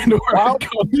 understand where I'm Wow.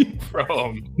 coming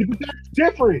from. that's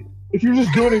different. If you're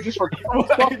just doing it just for I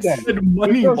fuck that. said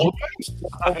money Because- all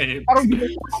the time. I don't give a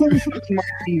fuck who sucks my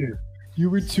penis. You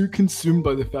were too consumed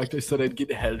by the fact I said I'd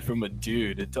get head from a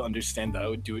dude to understand that I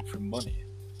would do it for money.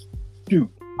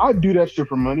 I'd do that shit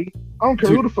for money. I don't care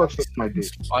Dude, who the fuck sucks my dick.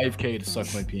 It's 5K to suck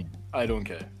my peen. I don't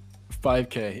care.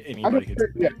 5K, I anybody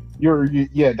don't can. care.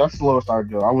 Yeah, that's the lowest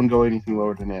I'd go. I wouldn't go anything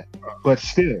lower than that. But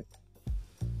still,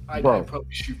 I'd Bro,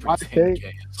 probably shoot for 5K?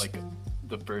 10K as like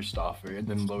the first offer, and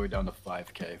then lower down to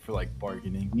 5K for like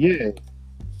bargaining. yeah.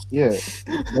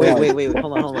 Wait,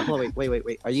 hold on,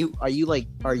 wait.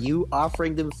 Are you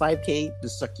offering them 5K to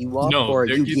suck you off, No, or are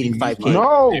they're you giving getting me 5K?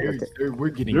 No, We're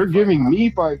getting. you're 5K. giving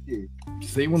me 5K.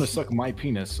 'Cause they want to suck my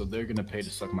penis, so they're gonna pay to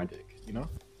suck my dick. You know?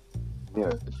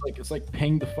 Yeah. It's like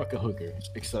paying to fuck a hooker,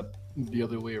 except the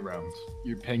other way around.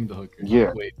 You're paying the hooker.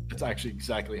 Yeah. Wait, that's actually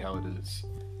exactly how it is.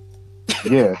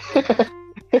 Yeah.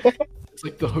 It's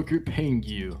like the hooker paying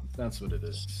you. That's what it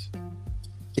is.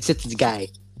 Except it's a guy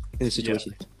in the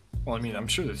situation. Well, I mean, I'm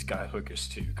sure there's guy hookers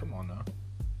too. Come on now.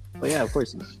 Oh yeah, of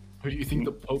course. Who do you think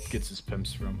the Pope gets his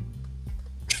pimps from?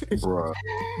 Bruh.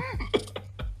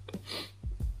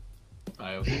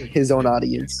 I feel like His own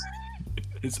audience.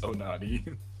 his own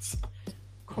audience.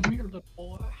 Come here, little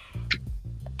boy.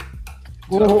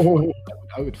 Oh.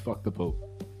 I would fuck the Pope.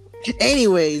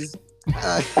 Anyways,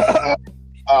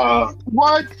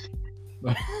 What?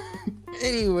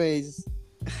 anyways,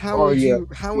 how Oh, would yeah.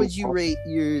 how would you rate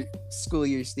your school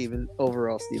year, Steven?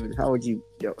 Overall, Steven, how would you?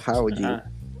 I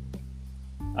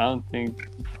don't think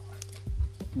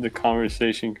the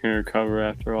conversation can recover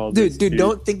after all this. Dude,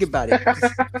 don't think about it.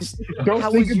 Just- Don't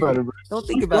how think would you- about it, bro. Don't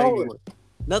think Keep about it going. anymore.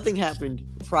 Nothing happened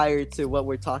prior to what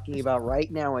we're talking about right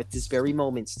now at this very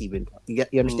moment, Steven. You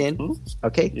understand? Mhm.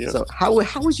 Okay. Yeah. So how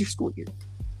was your school year?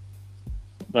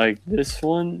 Like this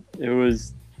one, it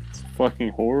was fucking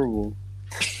horrible.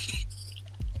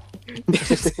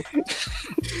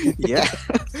 yeah.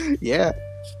 Yeah.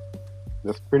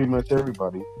 That's pretty much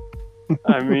everybody.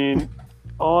 I mean,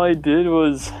 all I did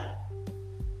was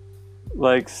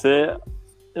like sit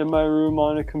in my room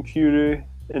on a computer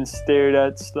and stared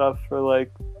at stuff for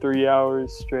like 3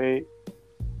 hours straight.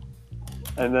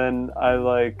 And then I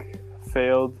like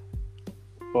failed.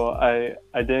 Well, I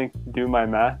didn't do my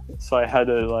math, so I had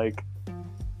to like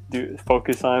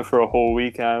focus on it for a whole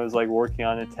week, and I was like working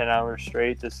on it 10 hours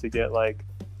straight just to get like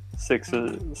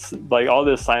like all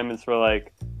the assignments were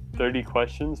like 30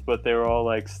 questions, but they were all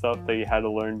like stuff that you had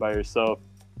to learn by yourself.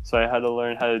 So I had to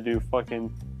learn how to do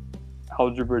fucking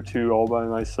algebra 2 all by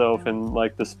myself in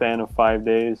like the span of 5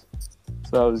 days.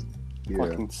 So that was Yeah.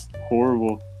 fucking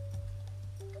horrible.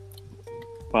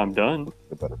 But I'm done.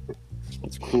 The better fit.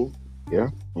 That's cool. Yeah.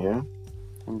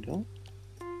 I'm done.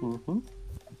 Mm-hmm.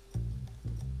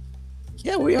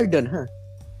 Yeah, we are done, huh?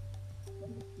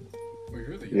 We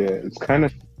really Yeah, it's kind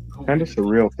of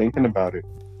surreal thinking about it.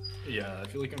 Yeah, I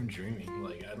feel like I'm dreaming.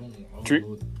 Like I don't Dream- know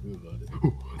what to do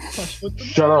about it.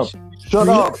 Shut up. Shut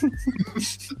up.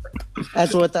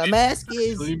 That's what the mask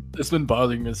is. It's been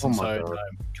bothering me this Oh my entire God.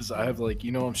 time because I have like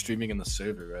I'm streaming in the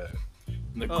server, right?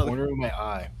 In the Oh. corner of my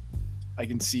eye, I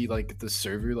can see like the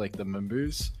server, like the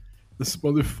members. This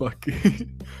motherfucker,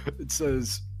 it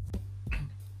says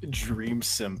Dream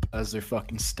Simp as their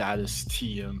fucking status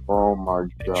TM. Oh my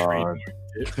They god. trademarked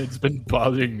it. It's been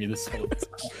bothering me this whole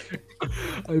time.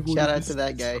 I've Shout wanted out to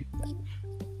that guy.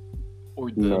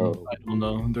 Or them. No. I don't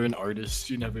know. They're an artist.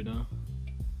 You never know.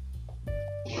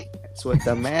 That's what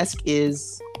the mask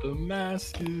is. The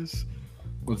mask is.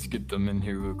 Let's get them in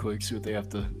here real quick. See what they have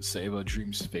to say about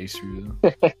Dream's face reveal.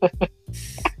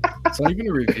 It's not even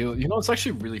a reveal. It's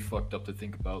actually really fucked up to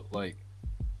think about. Like,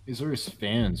 these are his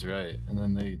fans, right? And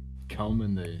then they come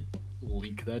and they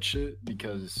leak that shit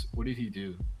because what did he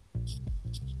do?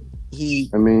 He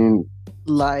I mean,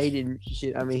 lied and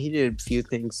shit. I mean, he did a few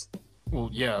things. Well,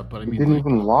 yeah, but I he mean, didn't like,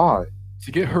 even lie.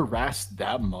 to get harassed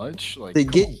that much, like, To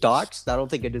come get on. doxxed, I don't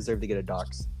think I deserve to get a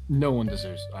dox. No one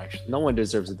deserves actually. No one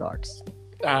deserves a dox.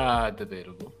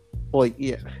 Debatable. Well,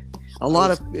 yeah, a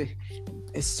lot of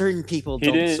certain people He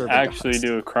don't didn't deserve actually a dox.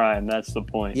 do a crime. That's the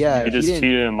point. Yeah, he he just didn't-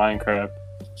 cheated in Minecraft.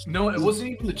 No, it wasn't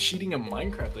even the cheating in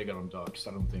Minecraft that got him doxxed.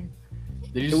 I don't think.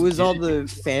 They It just was did all the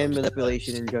fan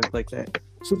manipulation and junk like that.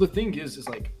 So the thing is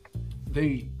like,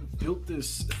 they built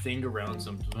this thing around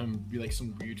him to him be like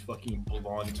some weird fucking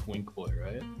blonde twink boy,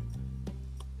 right?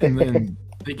 And then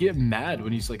they get mad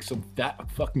when he's like some fat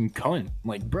fucking cunt. I'm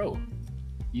like, bro,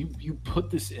 you put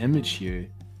this image here.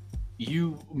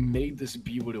 You made this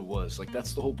be what it was. Like,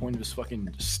 that's the whole point of this fucking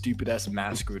stupid ass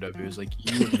mask or whatever. Is like,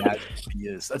 you imagine what he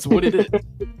is. That's what it is.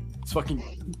 It's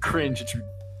fucking cringe.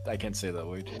 I can't say that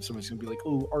word. Somebody's gonna be like,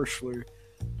 oh, Arschler.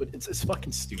 But it's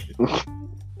fucking stupid.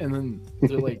 And then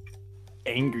they're like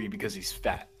angry because he's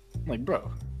fat. I'm like,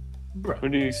 bro.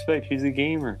 What do you expect? He's a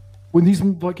gamer. When these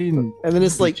fucking And then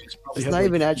it's like, bitches probably it's have, not like,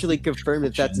 even actually confirmed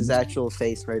that that's his chins. actual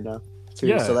face right now. Too.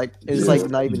 Yeah. So like, it's Yeah. like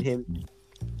not even him.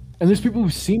 And there's people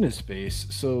who've seen his face,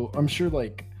 so I'm sure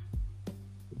like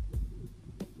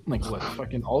what?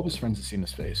 Fucking all of his friends have seen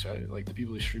his face, right? Like the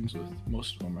people he streams with,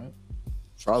 most of them, right?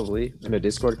 Probably in a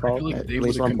Discord I call feel like at they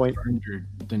least would one have point. confirmed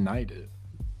or denied it.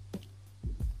 I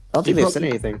don't think They they said probably-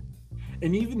 anything.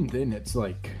 And even then, it's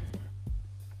like,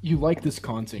 you like this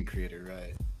content creator,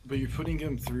 right? But you're putting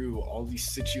him through all these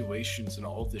situations and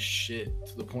all this shit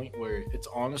to the point where it's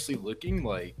honestly looking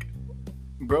like,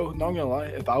 bro, not gonna lie,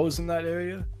 if I was in that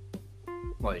area,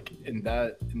 like in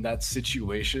that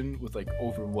situation with like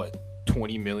over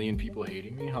 20 million people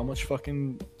hating me, how much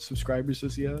fucking subscribers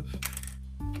does he have?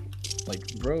 Like,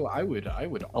 bro, I would A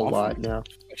offer, lot now.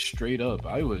 like, straight up,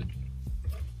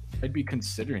 I'd be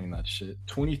considering that shit.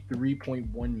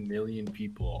 23.1 million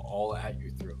people all at your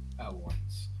throat at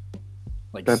once.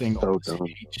 Like, That's saying so all this dumb.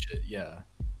 hate shit, yeah.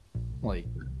 Like,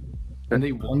 and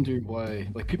they wonder why,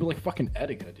 like, people like fucking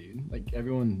Etika, dude. Like,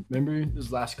 everyone, remember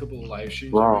his last couple of live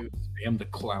streams Bro. where he would spam the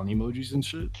clown emojis and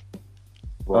shit?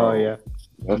 Oh yeah.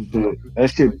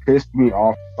 That shit pissed me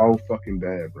off so fucking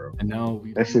bad, bro. And now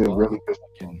we That shit lost really pissed me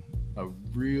off. fucking a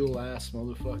real ass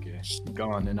motherfucker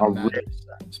gone in A a real- magic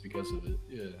sentence because of it,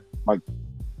 yeah.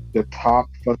 The top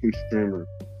fucking streamer,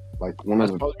 like one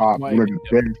That's of the probably top, why one of he the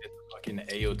never best, did the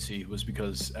fucking AOT was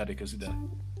because Etika's dead.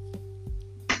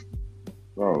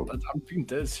 bro. I'm being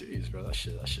dead serious, bro. That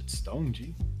shit stung,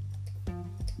 G.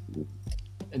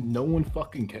 And no one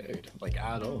fucking cared, like,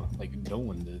 at all. Like, no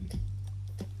one did.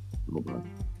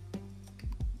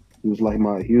 He was like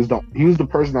he was the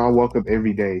person I woke up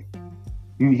every day.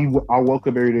 I woke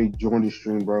up every day, joined the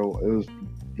stream, bro. It was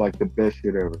like the best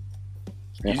shit ever.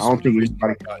 And I don't think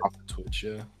anybody. got Twitch,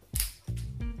 yeah.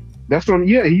 That's what.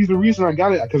 Yeah, he's the reason I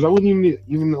got it because I wasn't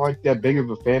even like that big of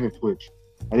a fan of Twitch.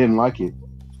 I didn't like it.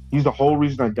 He's the whole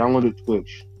reason I downloaded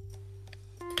Twitch.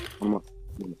 The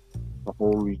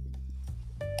whole reason.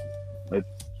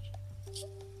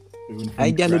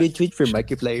 I downloaded Twitch for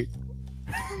Microplayer.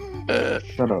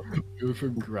 Shut up, We went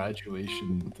from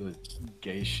graduation to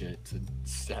gay shit to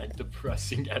sad,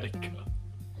 depressing Etika.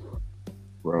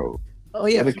 bro. Oh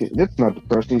yeah. That's not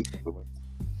depressing.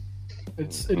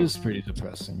 It is pretty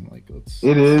depressing. Like, let's.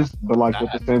 It is, but like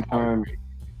at the same time,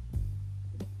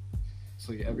 It's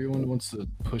like everyone wants to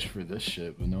push for this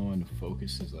shit, but no one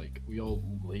focuses. Like, we all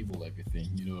label everything.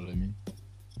 You know what I mean?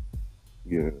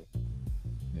 yeah.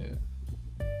 Yeah.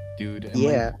 Dude. And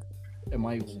Yeah. Am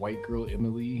I white girl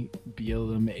Emily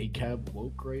BLM ACAB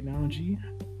woke right now, G?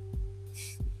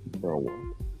 Bro, what?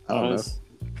 I don't know.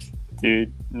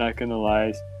 Dude, not gonna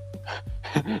lie.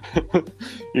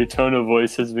 Your tone of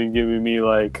voice has been giving me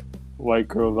like white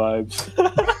girl vibes.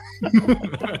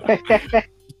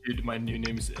 Dude, my new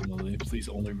name is Emily. Please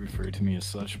only refer to me as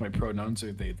such. My pronouns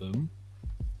are they, them.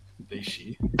 They,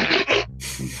 she.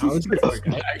 How does it work?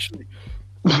 I actually...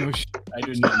 No shit. I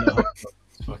do not know how this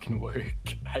fucking work.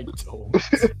 I don't.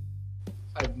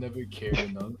 I've never cared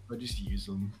enough. I just use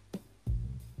them.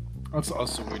 That's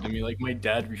also weird to me. Like, my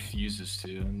dad refuses to,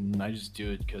 and I just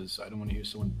do it because I don't want to hear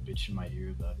someone bitch in my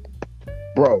ear about it.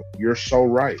 Bro, you're so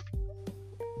right.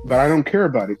 But I don't care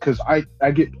about it because I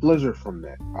get pleasure from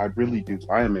that. I really do.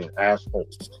 I am an asshole.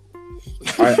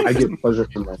 I get pleasure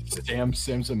from that.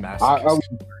 Sam's a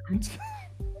masochist.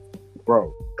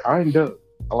 Bro, kind of.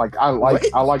 I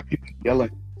like people yelling.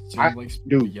 Sam likes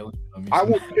people dude, yelling at me. I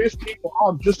will piss people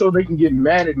off just so they can get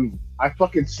mad at me. I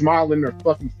fucking smile in their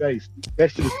fucking face.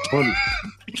 That shit is funny.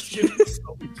 It's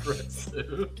so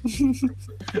aggressive.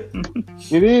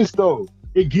 It is though.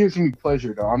 It gives me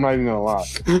pleasure though. I'm not even gonna lie.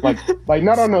 Like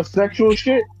not on no sexual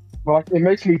shit, but like it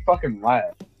makes me fucking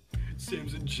laugh.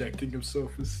 Sam's injecting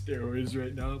himself with steroids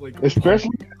right now, like Especially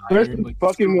iron, like,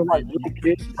 fucking with like little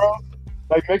kids, bro.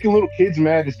 Like making little kids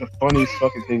mad is the funniest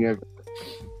fucking thing ever.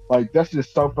 Like that's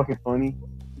just so fucking funny.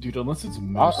 Dude, unless it's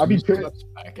Moose, I'll be Moose pissed. claps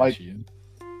back Like- at you.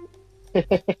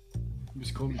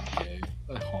 Just call me gay.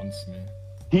 That haunts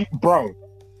me. Bro,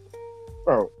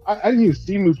 I didn't even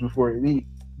see Moose before, and he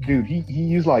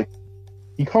used like,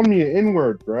 he called me an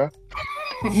N-word, bro.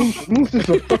 Moose is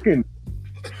a fucking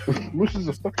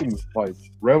like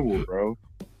rebel, bro.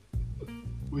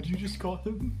 Would you just call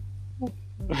him?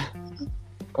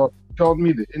 Called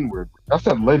me the N-word. That's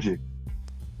a legend.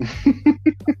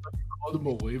 Called him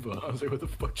a waiver. I was like, what the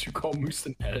fuck did you call Moose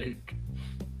an egg?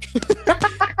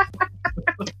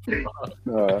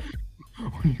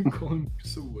 What do you call him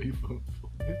Moose a waiver?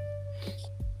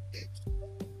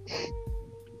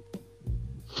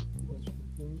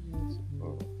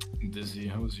 Dizzy,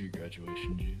 how was your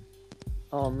graduation, G?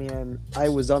 Oh man, I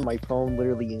was on my phone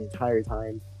literally the entire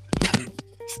time.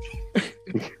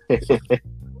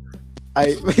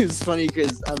 It was funny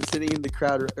because I'm sitting in the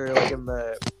crowd or like in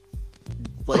the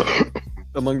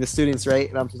among the students, right?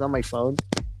 And I'm just on my phone,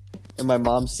 and my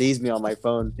mom sees me on my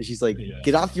phone, and she's like, Yeah.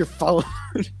 "Get off your phone!"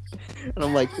 And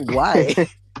I'm like, "Why?"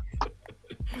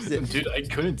 Dude, I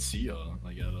couldn't see y'all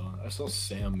like at all. I saw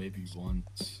Sam maybe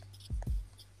once.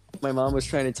 My mom was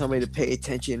trying to tell me to pay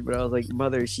attention, but I was like,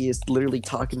 "Mother, she is literally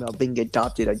talking about being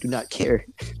adopted. I do not care."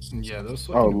 Yeah, that was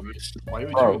Oh, fucking weird. Why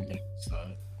would bro. you against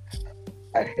that?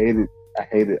 I hate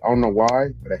it. I don't know why,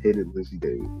 but I hated Lizzie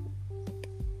David.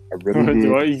 I really did.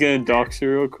 What, you gonna dox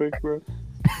her real quick, bro?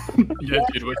 Yeah,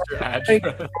 dude, what's your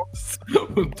address?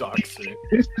 Dox her.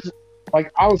 This is,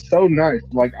 like, I was so nice.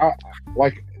 Like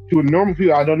to a normal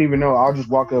people I don't even know. I'll just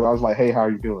walk up. I was like, "Hey, how are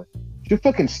you doing?" She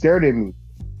fucking stared at me.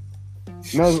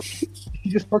 No, she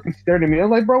just fucking stared at me. I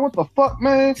was like, "Bro, what the fuck,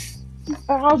 man?"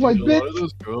 I was like, Dude, a lot of "Bitch,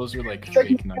 those girls are like check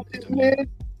fake your nice shit, to me. man."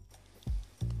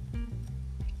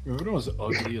 Remember when I was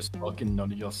ugly as fuck and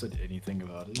none of y'all said anything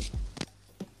about it?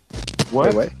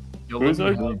 What? Wait, Y'all Who's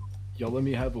let me ugly? have- Y'all let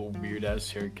me have a weird ass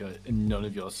haircut and none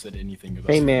of y'all said anything about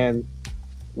Hey it. man,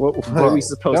 what Bro, are we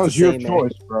supposed that to was say, your man?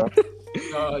 choice, bro.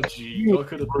 Nah, gee, y'all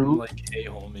could have been like, hey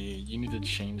homie, you need to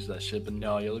change that shit, but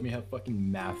no, y'all let me have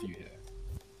fucking Matthew hair.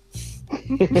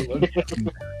 Y'all let me have Matthew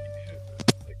hair.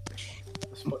 Like,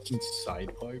 this fucking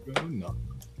side part, bro? No.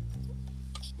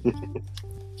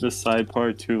 The side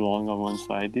part too long on one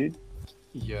side, dude.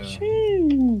 Yeah, Chee.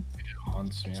 it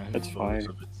haunts me. I have That's photos fire.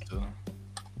 of it still.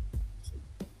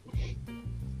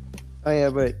 Oh yeah,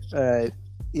 but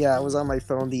yeah, I was on my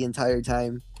phone the entire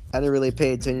time. I didn't really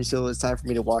pay attention until it was time for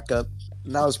me to walk up,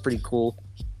 and that was pretty cool.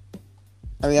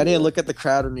 I mean, I didn't look at the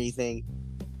crowd or anything,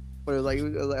 but it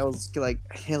was I was like,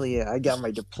 hell yeah, I got my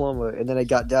diploma. And then I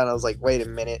got down, I was like, wait a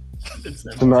minute, It's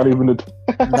It's not even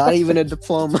a not even a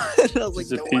diploma. And I was like,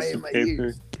 It's a no, why piece am of I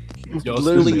here? paper. Y'all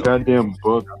Literally- still- goddamn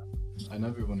book. I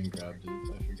never went and grabbed it.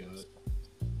 I forgot.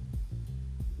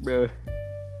 Bro,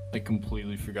 I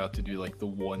completely forgot to do like the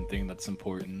one thing that's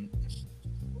important.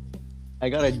 I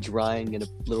got a drawing in a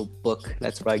little book.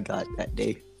 That's what I got that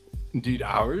day. Dude,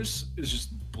 ours is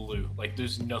just blue. Like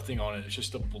there's nothing on it. It's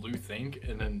just a blue thing,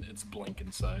 and then it's blank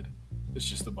inside. It's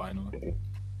just the vinyl.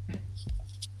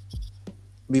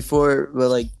 Before, well,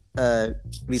 like,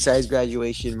 besides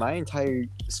graduation, my entire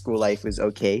school life was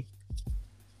okay.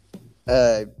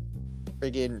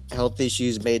 Friggin' health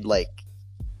issues made like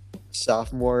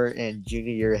sophomore and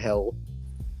junior year hell.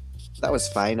 That was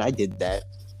fine. I did that.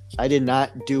 I did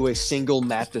not do a single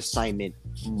math assignment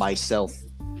myself.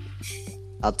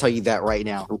 I'll tell you that right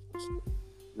now.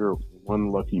 You're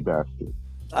one lucky bastard.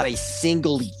 Not a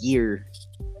single year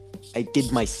I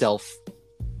did myself.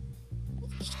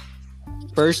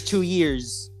 First 2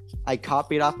 years, I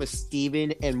copied off of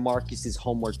Steven and Marcus's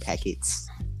homework packets.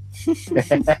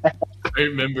 I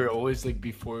remember always like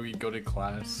before we go to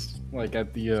class, like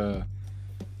at the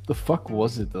fuck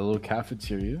was it? The little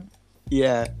cafeteria.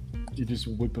 Yeah. You just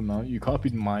whip them out. You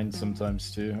copied mine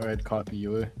sometimes too, or I'd copy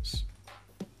yours.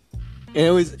 And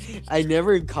it was, I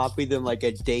never copied them like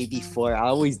a day before. I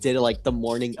always did it like the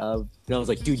morning of. And I was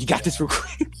like, dude, you got this real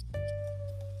quick.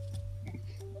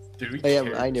 Did we?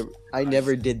 I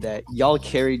never did that. Y'all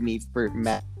carried me for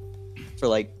math for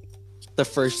like the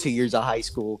first 2 years of high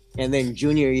school. And then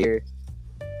junior year,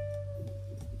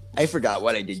 I forgot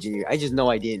what I did junior. I just know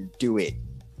I didn't do it.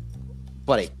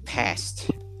 But I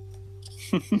passed.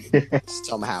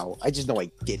 Somehow. I just know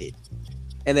I did it.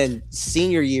 And then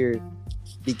senior year,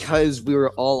 because we were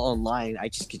all online, I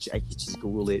could just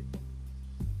Google it.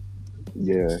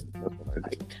 Yeah, that's what I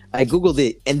did. I Googled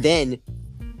it, and then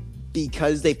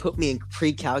because they put me in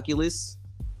pre-calculus,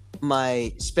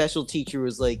 my special teacher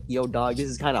was like, yo, dog, this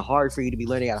is kind of hard for you to be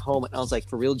learning at home. And I was like,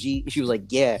 for real, G? She was like,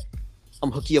 yeah,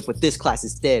 I'm hooking you up with this class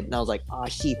instead. And I was like, ah,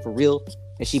 shit, for real?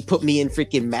 And she put me in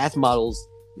freaking math models.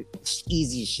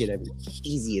 Easiest shit ever.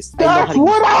 Easiest. That's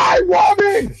what I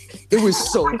wanted! It was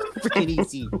so freaking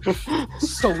easy.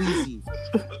 So easy.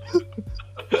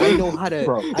 I know how to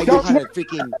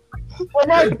freaking... When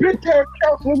my big parent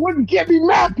counselor wouldn't give me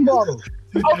math models.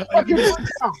 I'll fucking work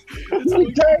out.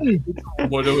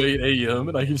 1:08 a.m.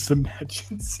 and I just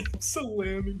imagine Sam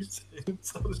slamming his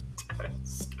hands on the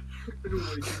desk. And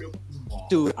waking up his mom.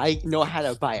 Dude, I know how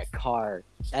to buy a car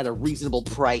at a reasonable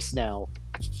price now.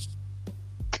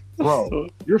 Bro,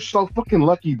 you're so fucking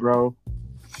lucky, bro.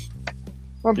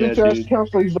 My bitch ass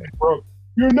counselor, he's like, bro,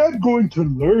 you're not going to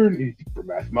learn anything from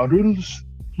math models.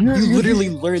 You literally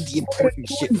learned the important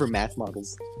shit from math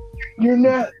models. You're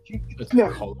not.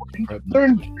 No.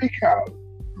 Learn freak out.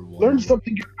 Learn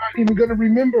something you're not even gonna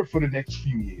remember for the next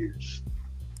few years.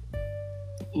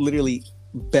 Literally,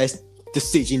 best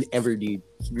decision ever, dude.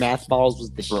 Math models was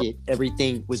the shit.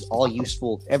 Everything was all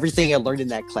useful. Everything I learned in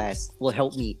that class will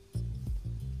help me.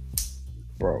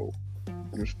 Bro,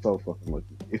 you're so fucking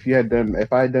lucky. If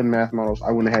I had done math models, I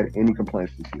wouldn't have had any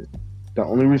complaints this year. The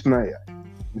only reason it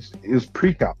was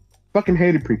pre-cal. Fucking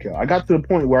hated pre-cal. I got to the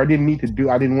point where I didn't want to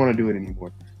do it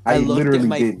anymore. I looked literally at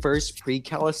my didn't. first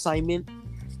pre-cal assignment.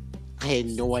 I had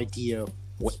no idea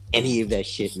what any of that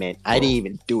shit meant. I didn't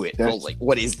even do it. I was like,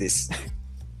 what is this?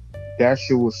 That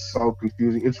shit was so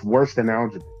confusing. It's worse than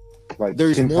algebra. Like,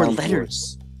 there's 10 more times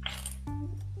letters.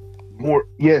 More,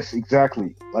 yes,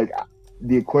 exactly. Like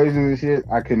the equations and shit,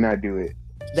 I could not do it.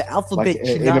 The alphabet Like,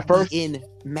 should not be in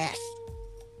math.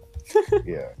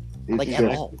 Yeah. Like at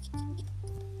all.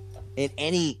 In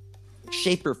any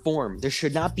shape or form. There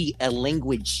should not be a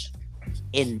language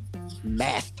in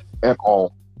math. At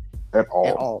all. At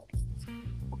all.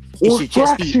 It should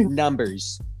just be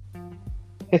numbers.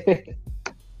 I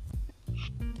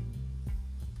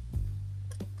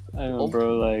don't know,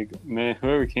 bro. Like, man,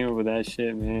 whoever came up with that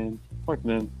shit, man, fuck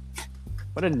them.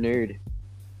 What a nerd.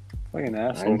 Fucking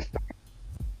asshole.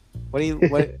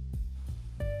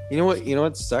 You know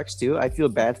what sucks too? I feel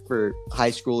bad for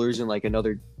high schoolers and like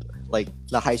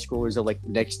the high schoolers of like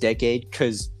next decade,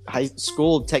 because high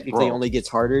school technically only gets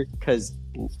harder because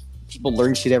people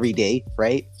learn shit every day,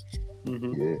 right?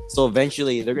 Mm-hmm. Yeah. So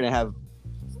eventually they're gonna have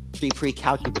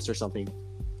pre-calculus or something.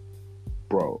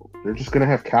 Bro, they're just gonna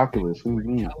have calculus. What do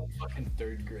you mean? Fucking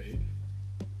third grade.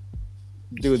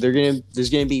 Dude, there's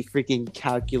gonna be freaking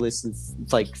calculus in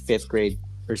like 5th grade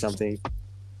or something.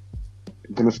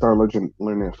 You're gonna start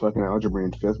learning fucking algebra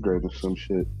in 5th grade or some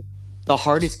shit. The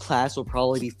hardest class will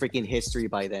probably be freaking history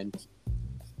by then.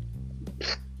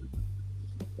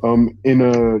 In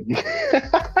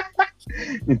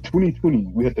in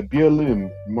 2020, we had the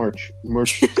BLM march.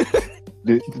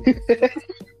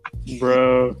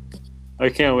 Bro, I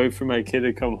can't wait for my kid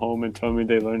to come home and tell me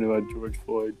they learned about George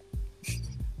Floyd.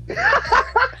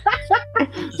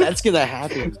 That's gonna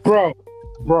happen. Bro,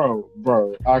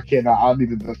 I cannot. I need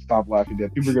to just stop laughing at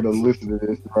that. People are gonna listen to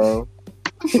this, bro.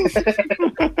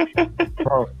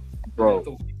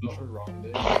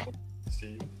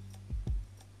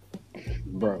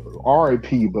 Bro,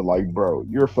 R.I.P. But like, bro,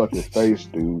 your fucking face,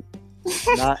 dude.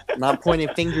 Not pointing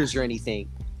fingers or anything,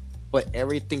 but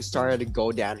everything started to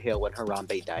go downhill when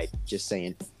Harambe died. Just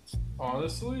saying.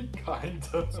 Honestly,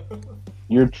 kinda.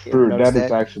 You're true. That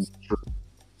is actually true.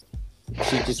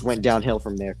 She just went downhill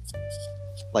from there,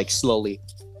 like slowly.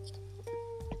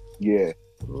 Yeah.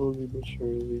 Slowly but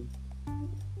surely.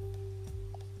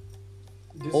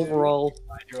 Overall,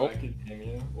 Your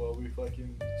academia while we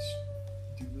fucking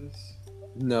do this.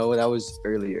 no, that was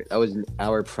earlier. That was an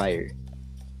hour prior.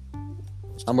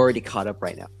 I'm already caught up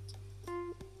right now.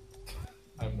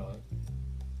 I'm not.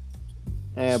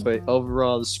 Yeah, but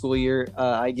overall, the school year,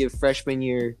 I give freshman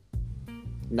year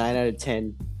 9 out of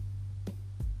 10.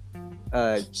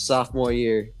 Sophomore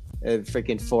year,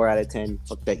 freaking 4 out of 10.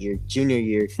 Fuck that year. Junior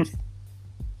year,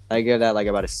 I give that like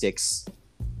about a 6.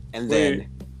 And then Wait.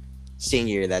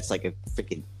 senior year, that's like a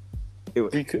freaking.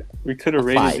 We could have A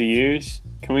rated 5. the years.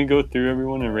 Can we go through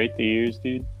everyone and rate the years,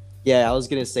 dude? Yeah, I was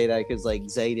gonna say that because like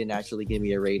Zay didn't actually give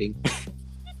me a rating.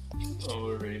 Oh,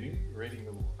 we're rating? Rating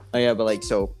the Oh yeah, but like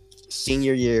so,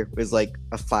 senior year was like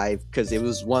a 5 because it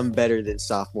was one better than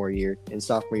sophomore year, and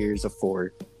sophomore year is a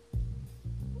 4.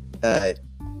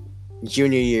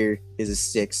 Junior year is a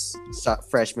 6.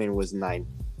 Freshman was 9.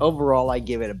 Overall, I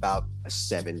give it about a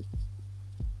 7.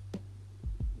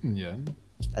 Yeah.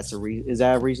 That's is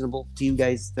that reasonable to you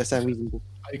guys? That's not reasonable.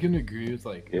 I can agree with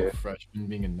like Yeah. a freshman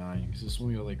being a 9 because this is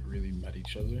when we all like really met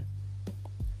each other.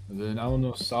 And then I don't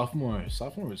know, sophomore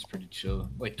was pretty chill.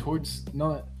 Like towards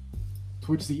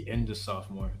the end of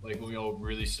sophomore, like when we all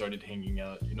really started hanging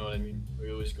out. You know what I mean?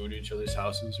 We always go to each other's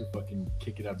houses or fucking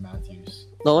kick it at Matthews.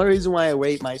 The only reason why I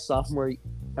rate my sophomore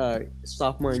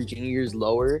and junior years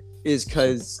lower is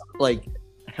because like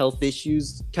health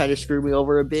issues kind of screwed me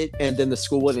over a bit, and then the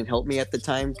school wouldn't help me at the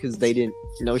time because they didn't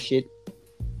know shit.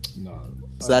 No.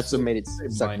 So that's what made it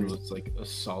suck. Mine was like a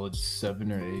solid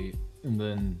 7 or 8, and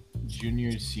then junior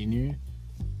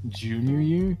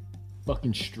year,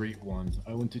 fucking straight 1.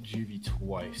 I went to juvie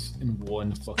twice in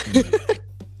one fucking year.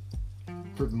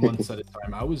 For months at a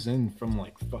time. I was in from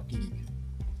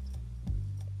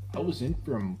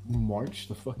March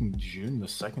to fucking June the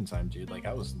second time, dude. Like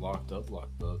I was locked up.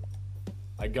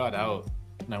 I got out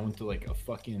and I went to like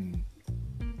an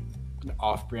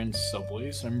off-brand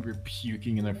Subway. So I remember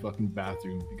puking in their fucking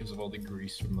bathroom because of all the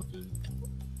grease from the food.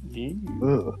 Ew.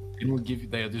 Ugh. They will give you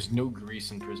there's no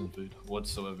grease in prison food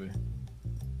whatsoever.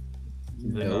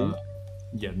 Then, No?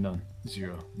 yeah, none.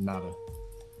 0. Nada.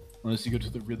 Unless you go to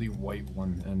the really white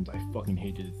one, and I fucking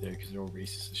hated it there because they're all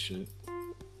racist as shit.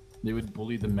 They would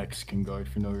bully the Mexican guard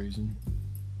for no reason.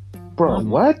 Bro,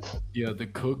 what? Yeah, the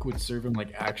cook would serve him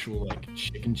like actual like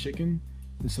chicken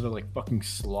instead of like fucking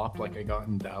slop like I got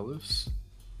in Dallas.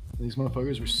 These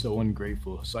motherfuckers were so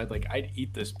ungrateful. So I'd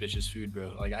eat this bitch's food,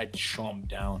 bro. Like I'd chomp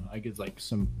down. I get like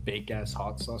some fake ass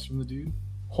hot sauce from the dude,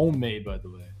 homemade by the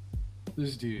way.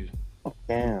 This dude,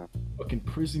 Damn. fucking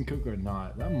prison cook or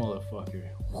not, that motherfucker.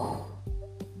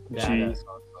 G. Badass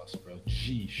hot sauce, bro.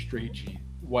 G, straight G.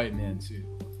 White man too.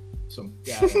 Some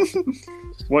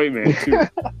badass. White man, too.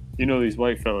 You know these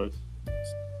white fellas.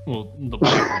 Well, the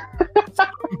black one.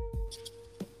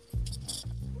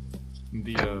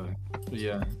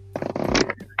 Yeah.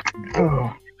 Ugh.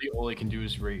 Really all I can do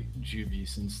is rate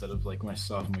juvies instead of like my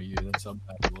sophomore year. That's how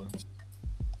bad it was.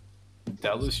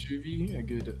 Dallas juvie, a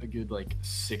good like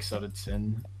 6 out of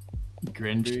 10.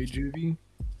 Granbury juvie,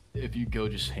 if you go,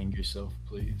 just hang yourself,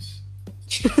 please.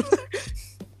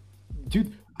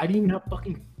 Dude, I didn't even have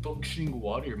fucking functioning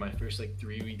water my first like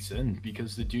 3 weeks in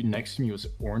because the dude next to me was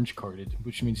orange carded,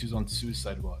 which means he was on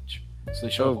suicide watch. So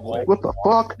they showed up all What the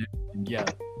fuck? and yeah.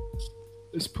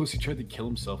 This pussy tried to kill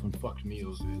himself and fucked me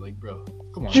over. Like, bro,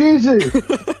 come on. Jesus!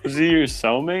 Was he your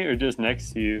cellmate or just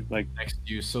next to you? Like, Next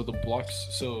to you. So the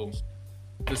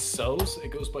cells,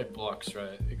 it goes by blocks,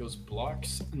 right? It goes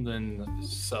blocks and then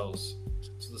cells.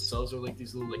 So the cells are like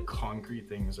these little like concrete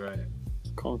things, right?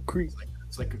 concrete.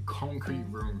 It's like a concrete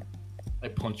room. I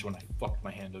punched when I fucked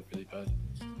my hand up really bad.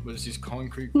 But it's these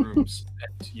concrete rooms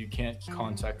and you can't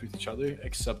contact with each other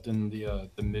except in the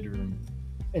mid room.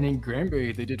 And in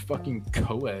Granbury they did fucking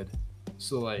co-ed.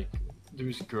 So like there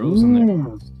was girls and there were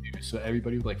girls too. So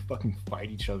everybody would like fucking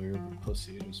fight each other over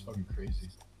pussy. It was fucking crazy.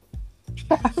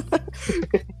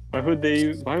 Why would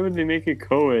they make it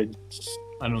co-ed?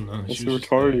 I don't know. That's She was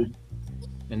just retarded.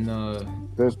 there. And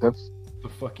That's the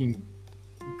fucking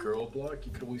girl block,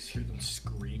 you could always hear them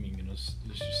screaming, and it was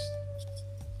just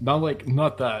not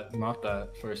that.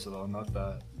 First of all, not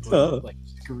that. But, like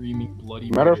screaming bloody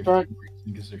Matter of murder fact-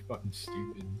 because they're fucking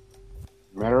stupid.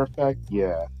 matter of fact,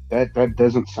 yeah. That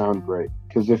doesn't sound great.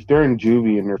 Because if they're in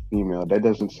juvie and they're female, that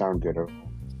doesn't sound good at all.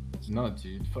 No,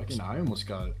 dude, fucking I almost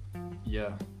got it.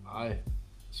 Yeah,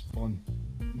 it's fun,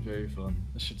 very fun.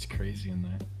 That shit's crazy in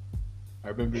there. I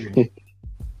remember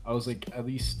I was like, at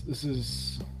least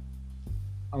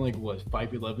I'm like what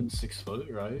 5'11", 6 foot,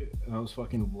 right? And I was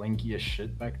fucking lanky as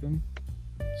shit back then.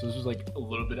 So this was like a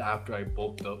little bit after I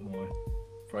bulked up more.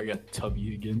 before I got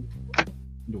tubby again.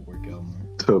 To work out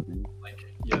more. Tubby. Like,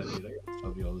 yeah, dude, I got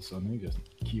tubby all of a sudden. I just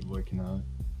keep working out.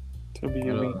 To be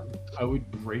But, I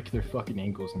would break their fucking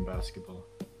ankles in basketball.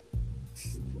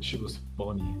 Shit was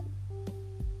funny.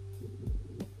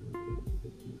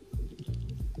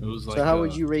 It was like. So how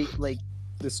would you rate like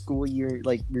the school year,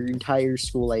 like your entire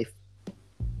school life,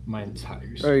 My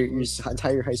entire. or your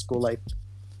entire high school life?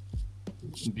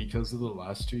 Because of the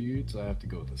last 2 years, I have to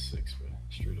go with a 6, bro.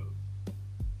 Straight up.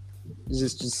 Is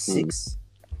this just 6?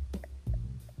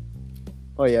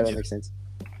 Oh yeah, that Yeah. makes sense.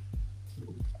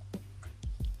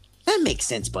 That makes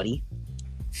sense, buddy.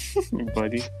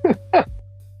 buddy.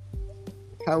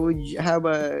 How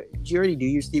about, did you already do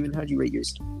yours, Steven? How'd you rate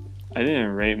yours? I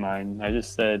didn't rate mine. I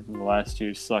just said the last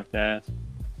year sucked ass.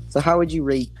 So how would you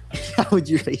rate, how would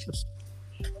you rate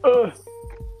them?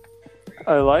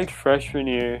 I liked freshman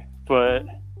year, but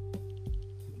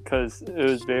because it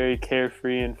was very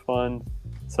carefree and fun,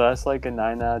 so that's like a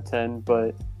 9 out of 10.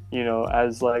 But you know,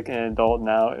 as like an adult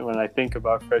now, when I think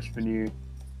about freshman year,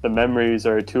 the memories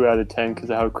are a 2 out of 10 because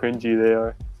of how cringy they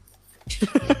are.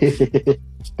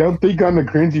 Don't think on the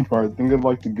cringy part. Think of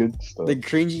like the good stuff. The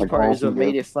cringy Like part all is what made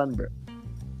together. it fun, bro.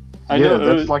 I yeah,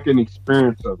 know that's like an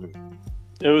experience of it.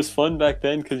 it was fun back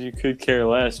then because you could care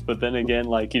less, but then again,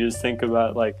 like you just think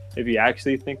about like if you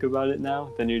actually think about it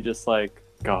now, then you're just like,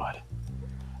 God.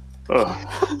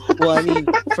 Ugh. Well, I mean,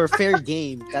 for fair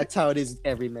game, that's how it is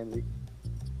every memory.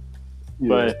 Yeah.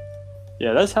 But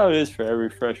yeah, that's how it is for every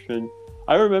freshman.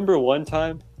 I remember one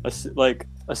time,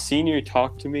 a senior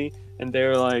talked to me, and they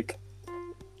were like,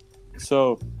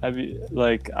 "So have you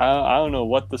like I don't know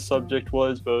what the subject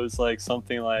was, but it was like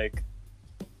something like,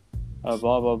 blah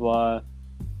blah blah,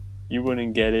 you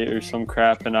wouldn't get it or some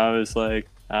crap." And I was like,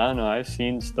 "I don't know, I've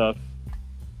seen stuff,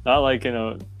 not like in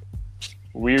a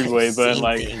weird way, but Seen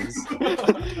like." things.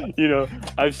 You know,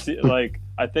 I've seen like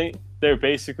I think they're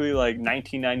basically like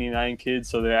 1999 kids,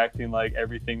 so they're acting like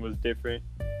everything was different.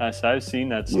 So I've seen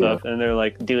that stuff, and they're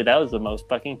like, "Dude, that was the most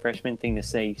fucking freshman thing to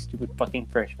say. You stupid fucking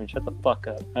freshman, shut the fuck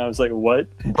up." And I was like, "What?"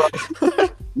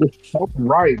 You're so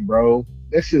right, bro.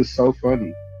 This shit's so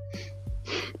funny.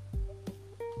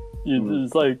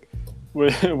 It's like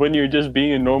when you're just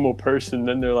being a normal person,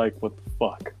 then they're like, "What the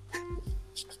fuck?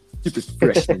 Stupid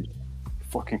freshman.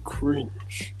 Fucking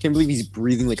cringe." Can't believe he's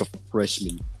breathing like a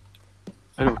freshman.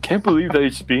 I can't believe that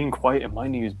he's being quiet and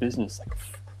minding his business like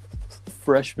a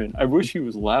freshman. I wish he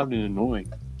was loud and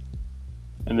annoying.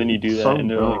 And then you do that, So and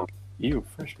they're dumb. like, "Ew,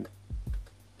 freshman."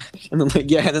 And then like,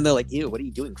 yeah, and then they're like, "Ew, what are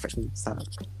you doing, freshman? Stop."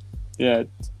 Yeah,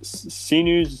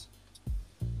 seniors.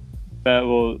 That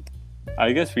will.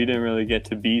 I guess we didn't really get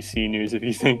to be seniors if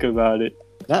you think about it.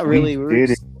 Not really. We were did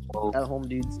just it. at home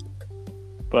dudes.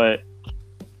 But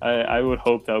I would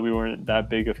hope that we weren't that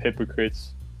big of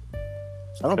hypocrites. I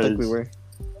don't think we 'Cause- were.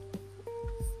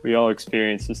 We all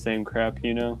experienced the same crap,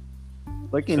 you know?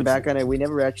 Looking That's- back on it, we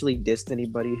never actually dissed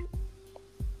anybody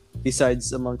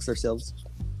besides amongst ourselves.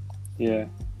 Yeah.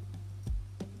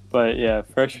 But yeah,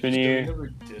 freshman You year. never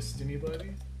dissed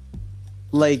anybody?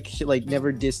 Like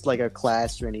never dissed like a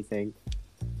class or anything.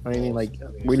 I mean, like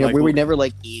we Like- were never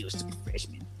like, "Ew, stupid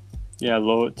freshman." Yeah,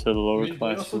 low to the lower We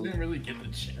class. also didn't really get the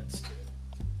chance to.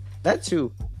 That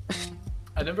too.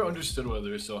 I never understood why they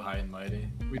were so high and mighty.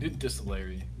 We did diss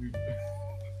Larry.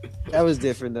 That was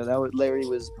different though. Larry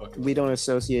was. We don't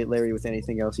associate Larry with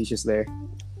anything else. He's just there.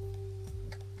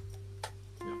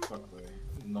 Yeah, fuck Larry.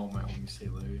 No, my homies say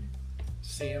Larry.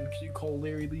 Sam, can you call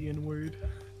Larry the N word?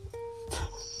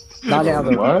 Not now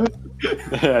though. What?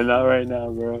 Yeah, not right now,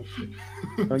 bro.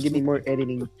 Don't give me more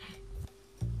editing.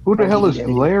 Who the hell is Yeah.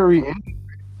 Larry?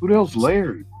 Who the hell's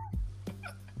Larry?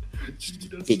 He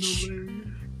doesn't Bitch. know Larry.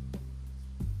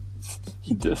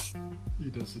 He just. He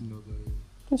doesn't know Larry.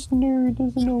 This nerd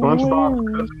doesn't know SpongeBob.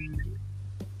 where.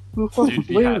 Who the fuck Dude, is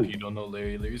be happy Larry? you don't know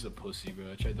Larry. Larry's a pussy, bro.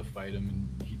 I tried to fight him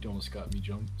and he almost got me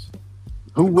jumped.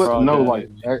 Who would no?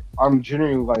 Crawdad. Like, I'm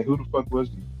genuinely like, who the fuck was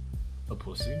he? A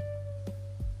pussy?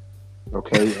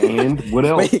 Okay, and what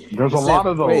else? Wait, There's a Sam, lot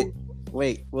of those.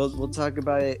 Wait. We'll talk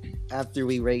about it after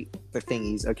we rate the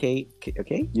thingies. Okay.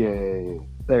 Okay. Yeah.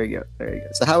 There we go.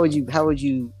 So how would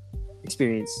you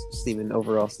experience Steven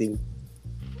overall, Steven?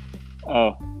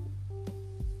 Oh.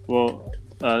 Well,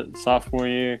 sophomore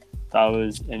year, that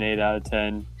was an 8 out of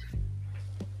 10.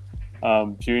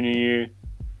 Junior year,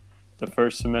 the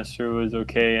first semester was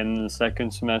okay, and then the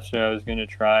second semester I was going to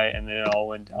try, and then it all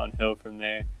went downhill from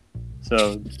there.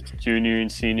 So junior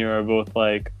and senior are both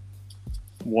like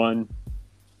 1.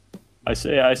 I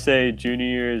say junior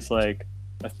year is like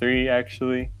a 3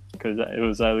 actually, because it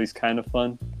was at least kind of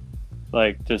fun.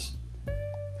 Like just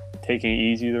taking it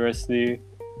easy the rest of the year.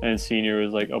 and senior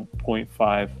was like a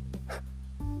 0.5.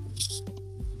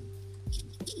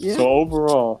 Yeah. So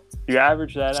overall, you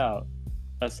average that out,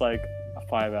 that's like a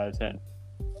 5 out of 10.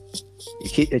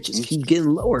 It just keeps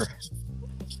getting lower.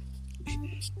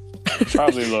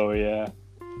 Probably lower, yeah.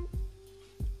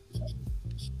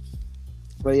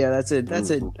 But yeah, that's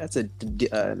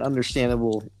an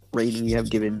understandable rating you have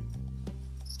given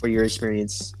for your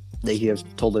experience that you have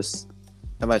told us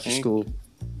about your Thank school.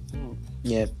 you.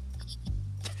 Yeah.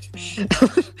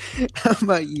 How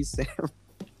about you, Sam?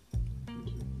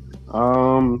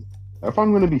 If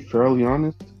I'm gonna be fairly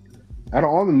honest, out of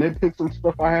all the nitpicks and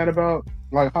stuff I had about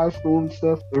like high school and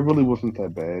stuff, it really wasn't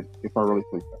that bad. If I really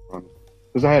think that honest,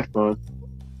 because I had fun.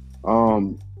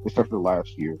 Except for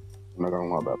last year. I'm not gonna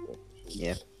lie about that.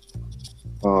 Yeah.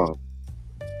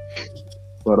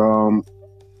 But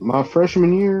my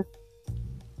freshman year.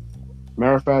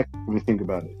 Matter of fact, let me think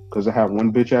about it, because I had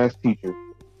one bitch ass teacher.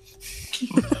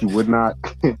 She would not.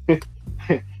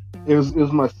 It was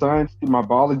my my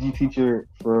biology teacher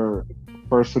for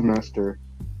first semester,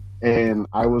 and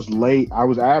I was late. I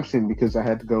was absent because I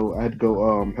had to go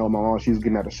help my mom. She was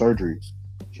getting out of surgery.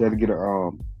 She had to get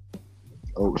her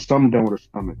something done with her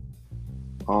stomach.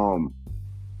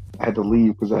 I had to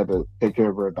leave because I had to take care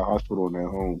of her at the hospital and at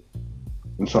home,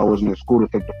 and so I wasn't at school to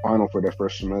take the final for that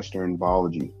first semester in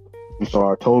biology. And so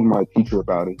I told my teacher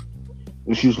about it,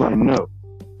 and she was like, "No,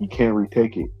 you can't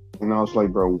retake it." And I was like,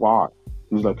 "Bro, why?"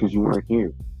 He was like, "Because you weren't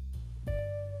here."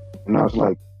 And I was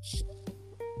like,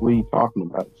 "What are you talking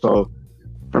about?" So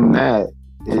from that,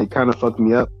 it kind of fucked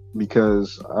me up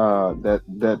because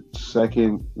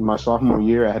my sophomore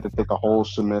year, I had to take a whole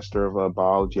semester of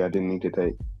biology I didn't need to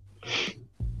take.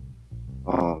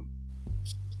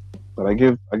 But I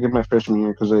give my freshman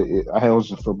year, because I was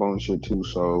in football and shit too,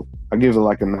 so I give it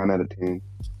like a 9 out of 10.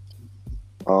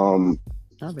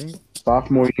 Not bad.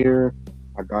 Sophomore year,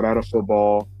 I got out of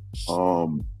football.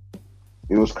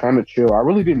 It was kind of chill. I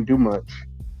really didn't do much,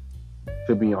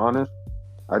 to be honest.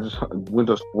 I just went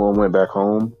to school and went back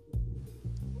home.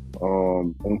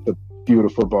 Went to a few of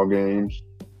the football games.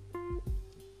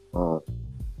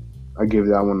 I give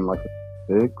that one like a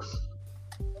 6.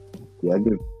 Yeah, I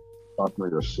give sophomore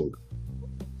year a 6.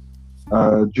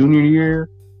 Junior year,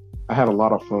 I had a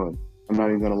lot of fun. I'm not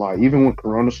even gonna lie. Even when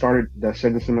Corona started, that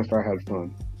second semester, I had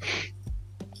fun.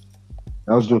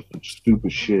 I was doing some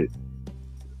stupid shit.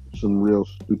 Some real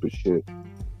stupid shit.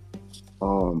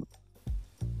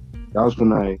 That was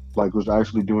when I was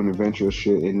actually doing adventurous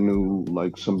shit and knew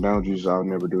some boundaries I'll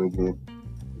never do again.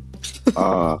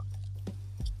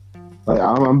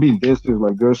 I'm being dead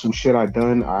serious. There's some shit I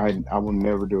done I will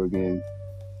never do again.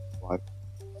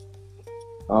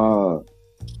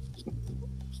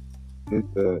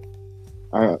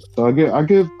 So I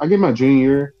give my junior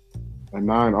year a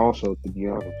 9 also, to be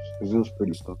honest, because it was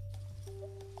pretty fun.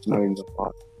 Not even gonna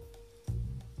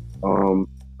lie.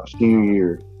 Senior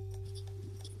year,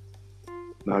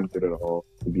 not good at all,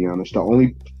 to be honest. The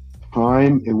only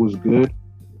time it was good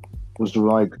was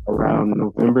around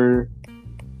November,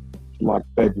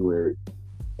 February,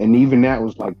 and even that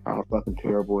was kind of fucking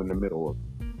terrible in the middle of it.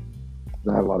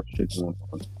 I had a lot of shit going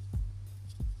on.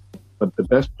 But the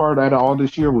best part out of all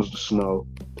this year was the snow,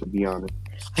 to be honest.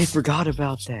 I forgot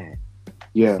about that.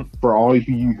 Yeah, for all of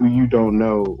you who you don't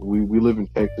know, we live in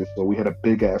Texas, so we had a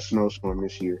big ass snowstorm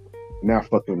this year, and that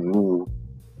fucking ruled.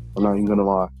 I'm not even gonna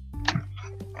lie.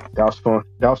 That was fun.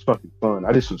 That was fucking fun.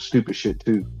 I did some stupid shit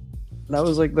too. That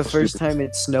was the first time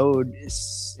it snowed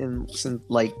since since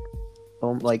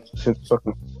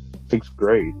fucking 6th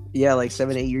grade. Yeah,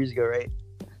 7-8 years ago, right?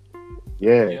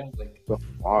 Yeah. That's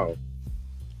wild.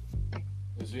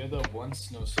 Because we had that one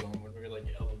snowstorm when we were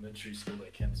elementary school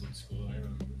that canceled school. I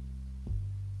remember.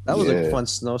 That was a fun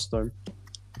snowstorm.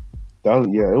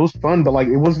 It was fun, but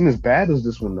it wasn't as bad as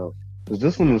this one though. Because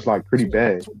this one was pretty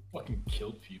bad. This one fucking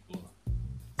killed people.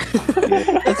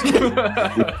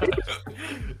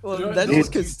 Well, that's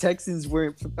just because Texans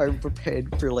aren't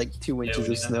prepared for 2 inches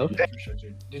of snow.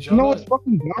 Did You know what's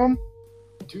fucking dumb?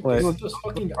 Dude, What? those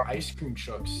fucking ice cream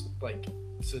trucks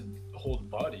to hold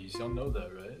bodies. Y'all know that,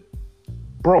 right?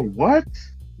 Bro, what?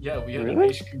 Yeah, we had Really?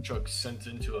 ice cream trucks sent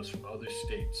in to us from other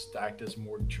states to act as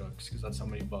morgue trucks because that's how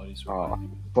many bodies were. Oh,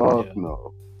 dying. fuck Yeah,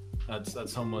 no.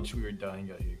 that's how much we were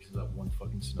dying out here because of that one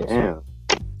fucking snowstorm.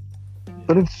 Damn.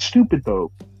 But it's stupid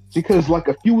though. Because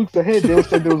a few weeks ahead they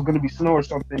said there was gonna be snow or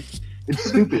something. It's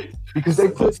stupid. Because they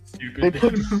put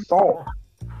salt.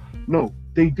 No,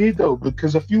 they did though,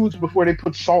 because a few weeks before they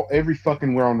put salt every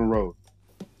fucking where on the road.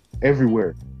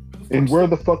 Everywhere. And where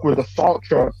the fuck were the salt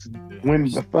trucks when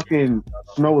the fucking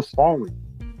snow was falling?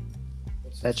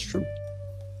 That's true.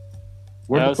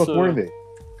 Where the fuck were they?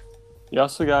 You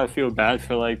also gotta feel bad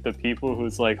for like the people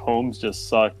whose like homes just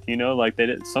sucked. You know, like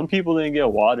some people didn't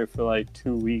get water for like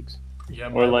 2 weeks, Yeah,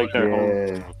 or like their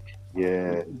home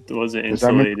Yeah. wasn't Does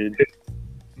that make- insulated.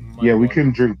 Yeah, we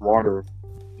couldn't drink water.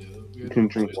 Yeah, We couldn't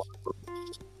drink water.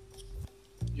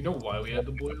 You know why we had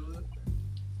to boil it?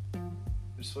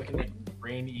 There's fucking like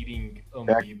brain-eating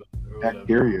Bac- amoeba or whatever.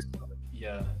 Bacteria.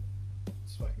 Yeah,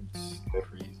 it's fucking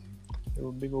crazy.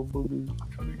 Big old booty.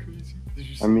 Kind of crazy. Did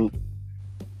you see I mean,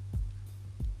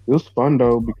 it was fun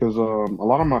though because a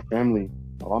lot of my family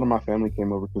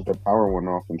came over because their power went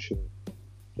off and shit. So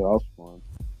that was fun.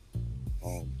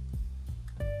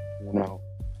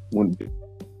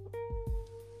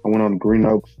 I went on Green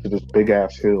Oaks to this big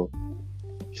ass hill,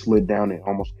 slid down it,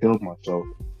 almost killed myself.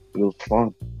 It was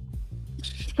fun.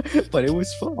 But it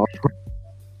was fun.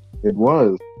 It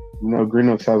was. Green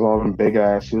Oaks has all them big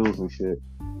ass hills and shit.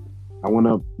 We went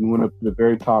up to the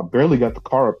very top. Barely got the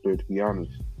car up there, to be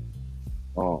honest.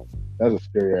 That was a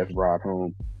scary ass ride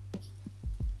home.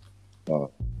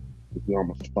 We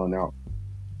almost spun out.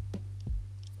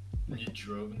 You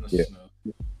drove in the Yeah.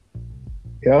 snow.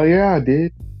 Hell yeah, I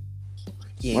did.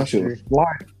 Yeah, My shit sure. was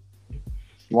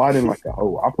sliding like a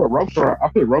hoe. I put ropes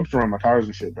around my tires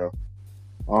and shit though.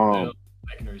 Yeah,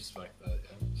 I can respect that,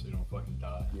 yeah. So you don't fucking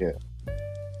die.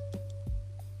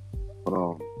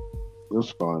 But it was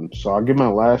fun. So I give my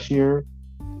last year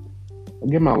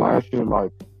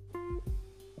like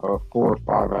 4 or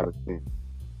 5 out of 10.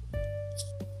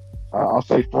 I'll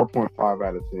say 4.5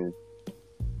 out of 10.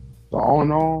 So all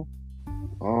in all,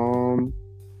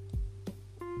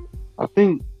 I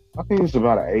think it's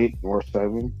about an 8 or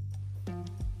 7,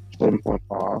 7.5.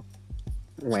 I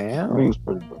Wow. think it's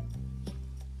pretty good.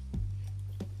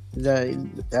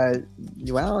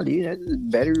 Wow, dude, that's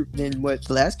better than what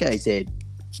the last guy said.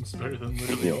 It's better than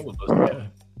literally Yeah. all of us, yeah.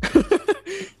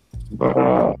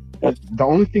 But the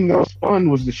only thing that was fun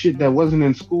was the shit that wasn't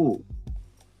in school.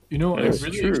 You know, I That's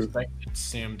really true. expected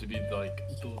Sam to be like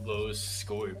the lowest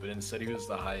score, but instead he was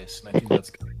the highest, and I think that's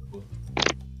kind of cool.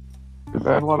 Because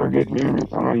I had a lot of good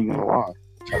memories. I'm not even gonna lie.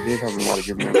 I did have a lot of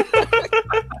good memories.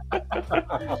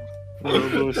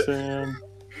 Robo Sam.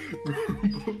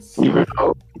 Even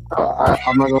though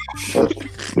I'm not gonna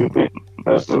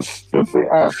that's some stupid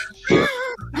ass shit.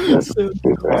 That's some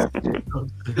stupid ass shit.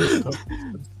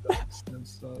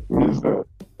 What is that?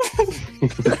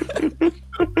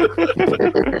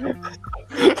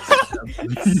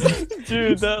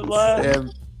 Dude, that laugh.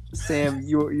 Sam,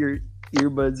 your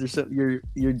earbuds or something.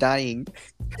 You're dying.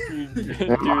 Dude,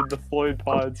 the Floyd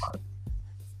pods.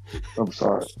 I'm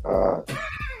sorry.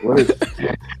 What is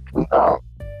it? Stop.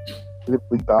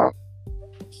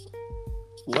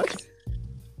 What?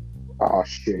 Oh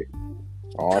shit.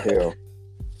 Oh hell.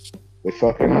 They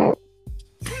fucking up.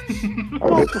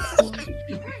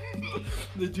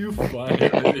 Did you find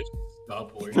it?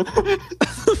 Stop working.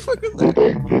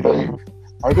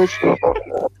 Are they still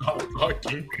Stop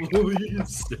fucking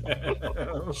please.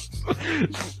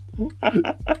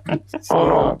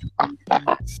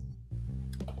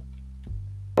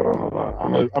 Hold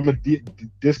on. I'm a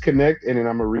disconnect and then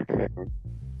I'm a reconnect.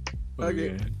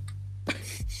 Okay.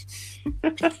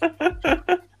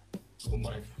 Oh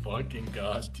my fucking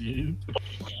god, dude.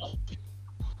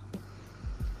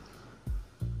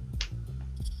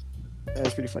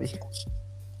 That's pretty funny.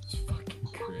 It's fucking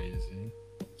crazy.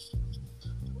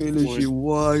 Energy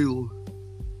wild.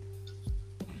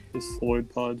 His Floyd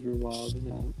pods were wild.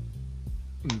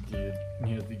 Dude,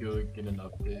 you have to go get an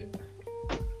update.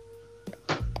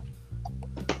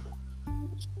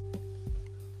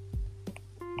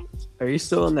 Are you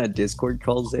still on that Discord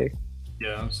call, Zay?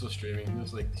 Yeah, I'm still streaming.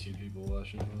 There's like 2 people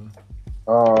watching.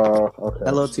 Okay.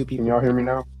 Hello, 2 Can people. y'all hear me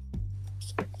now?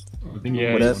 I think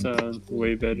Yeah, What you up? sound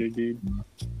way better, dude.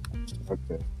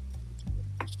 Okay.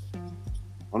 I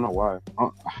don't know why.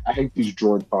 I hate these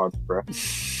Droid pods, bro.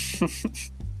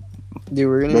 Dude,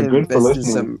 we're They're gonna good for invest in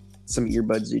listening. some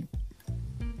earbuds, dude.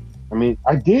 I mean,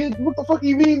 I did. What the fuck do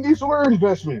you mean these were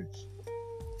investments?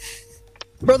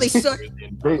 Bro, they suck.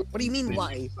 They, What do you mean,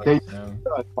 why? They-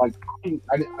 like,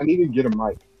 I need to get a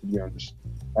mic. To be honest,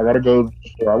 I gotta go to the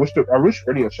store. I wish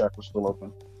Radio Shack was still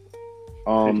open.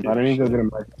 I need to go get a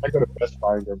mic. I go to Best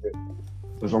Buy and go get.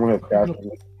 There's only have cash. on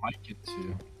it. Mic it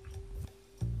too.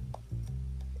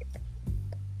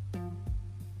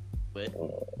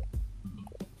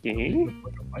 Yeah.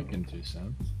 Put a mic into,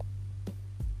 Sam.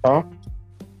 Huh?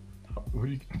 What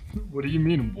do you? What do you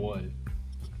mean? What?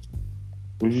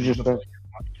 What did you just say?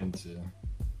 Mic into.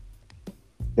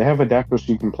 They have adapters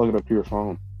so you can plug it up to your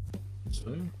phone.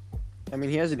 So, I mean,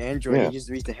 he has an Android. Yeah. He just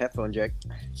reached the headphone jack.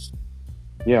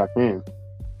 Yeah, I can.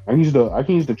 I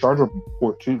can use the charger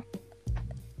port too.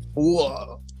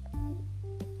 Whoa.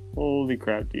 Holy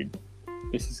crap, dude.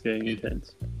 This is getting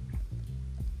intense.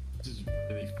 This is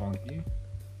really funky.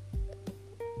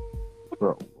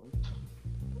 Bro,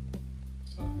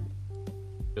 So,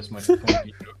 that's my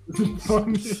funky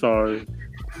joke. Sorry.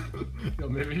 It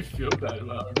made me feel bad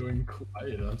about going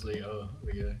quiet. I was like, oh,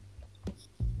 okay.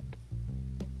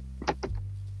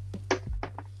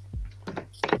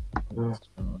 Yeah.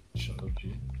 Shut up,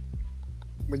 G.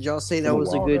 Would y'all say that Been a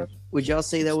was a while, good? guys. Would y'all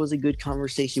say that was a good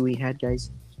conversation we had,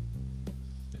 guys?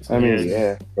 I mean, Yes.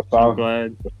 yeah. That's I'm all.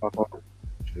 glad.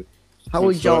 How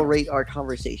would That's y'all what- rate our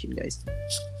conversation, guys?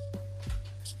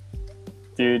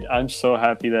 Dude, I'm so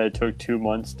happy that it took 2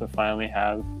 months to finally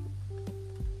have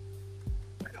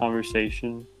a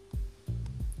conversation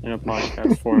in a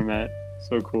podcast format.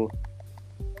 So cool.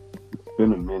 It's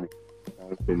been a minute.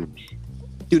 It's been a minute,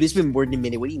 Dude, it's been more than a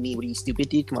minute. What do you mean? What are you stupid,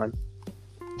 dude? Come on.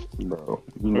 bro.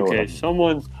 You know Okay, what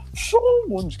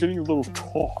someone's getting a little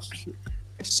toxic.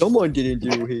 Someone didn't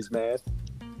do his math.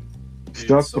 Dude, Shut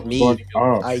the someone- Me.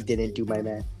 fuck up. I didn't do my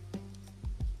math.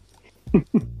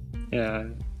 Yeah.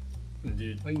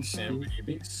 Dude, Sam, are you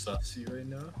being sussy right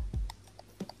now?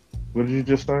 What did you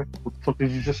just say? What the fuck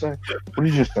did you just say? What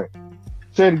did you just say?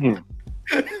 Say it again.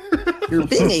 You're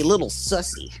being a little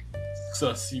sussy.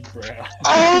 Sussy Brown.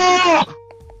 Ah!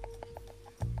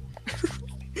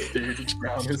 Dude,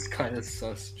 Brown is kind of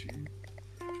sus, G.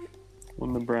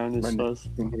 When the brown is My- sus.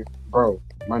 Bro,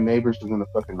 my neighbors are gonna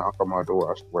fucking knock on my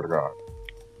door. I swear to God.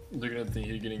 They're gonna think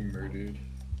you're getting murdered.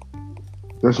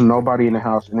 There's nobody in the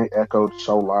house, and it echoed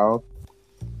so loud.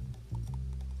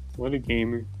 What a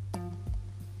gamer.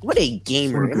 What a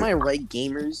gamer. Am I right,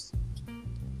 gamers?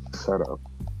 Shut up.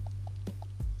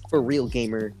 For real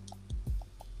gamer.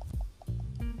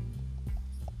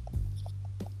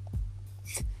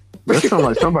 That sounds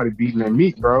like somebody beating their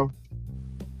meat, bro.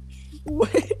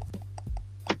 What?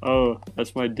 Oh,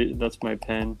 that's my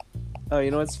pen. Oh,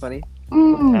 you know what's funny?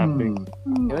 Tapping.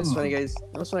 You know what's funny, guys? You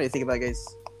know what's funny to think about, guys?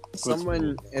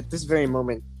 Someone at this very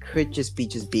moment could just be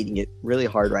beating it really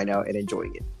hard right now and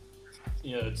enjoying it.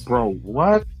 Yeah, it's Bro,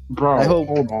 what? Bro, I hope.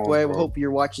 hold on, Well, I bro. hope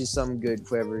you're watching something good,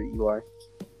 whoever you are.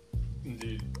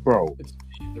 Dude, Bro, it's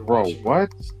they're Bro, watching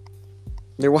what? us.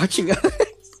 They're watching us.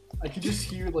 I could just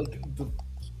hear like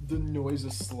the noise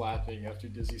of slapping after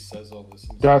Dizzy says all this.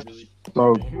 And it's That's really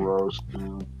so gross,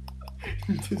 dude.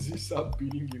 Dizzy, stop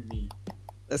beating your meat.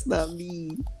 That's not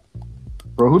me.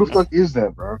 Bro, who the fuck is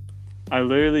that, bro? I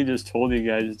literally just told you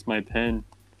guys it's my pen.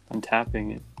 I'm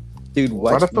tapping it. Dude,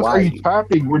 Why what? the fuck Why? are you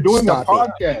tapping? We're doing Stop a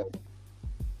it. podcast.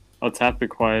 I'll tap it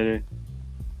quieter.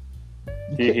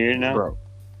 Do you hear it now? Bro,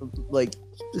 Like,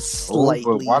 oh, but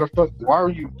slightly. why the fuck? Why are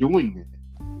you doing it?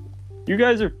 You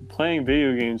guys are playing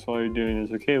video games while you're doing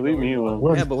this, okay? Leave me alone.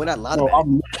 What? Yeah, but we're not loud No, about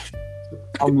it.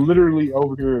 I'm literally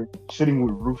over here sitting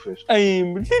with Rufus. I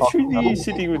am literally Oh.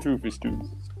 sitting with Rufus, dude.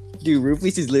 Dude,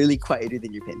 Rufus is literally quieter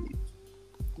than your pen,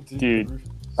 dude. Dude.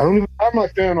 I don't even have my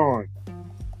fan on.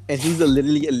 And he's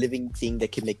literally a living thing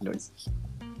that can make noise.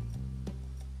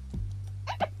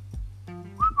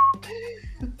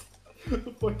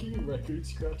 The fucking record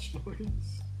scratch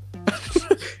noise.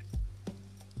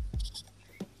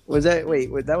 Was that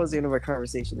that was the end of our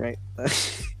conversation, right?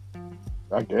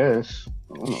 I guess.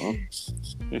 I don't know.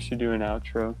 You should do an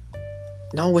outro.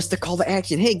 No, what's the call to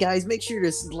action? Hey guys, make sure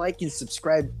to like and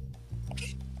subscribe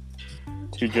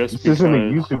To just This isn't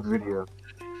a because. YouTube video.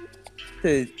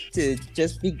 to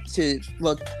just be to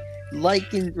well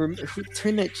like and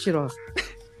turn that shit off.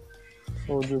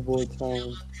 Soldier Boy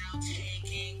time.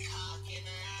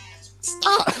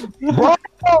 Stop.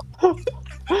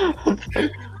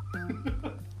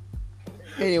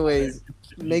 Anyways,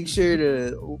 make sure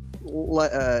to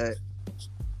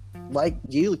like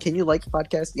you. Can you like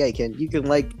podcast? Yeah, you can. You can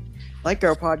like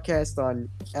our podcast on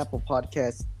Apple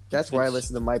Podcasts. That's where I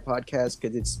listen to my podcast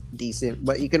because it's decent.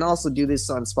 But you can also do this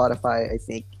on Spotify. I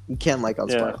think you can like on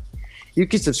Yeah. Spotify. You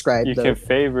can subscribe. You though. can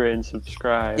favorite and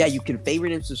subscribe. Yeah, you can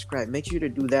favorite and subscribe. Make sure to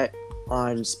do that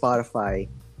on Spotify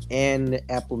and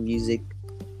Apple Music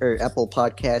or Apple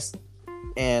Podcast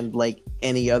and like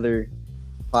any other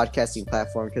podcasting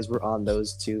platform because we're on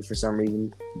those too for some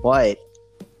reason. But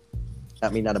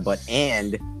not a but.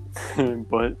 And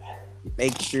But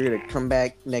make sure to come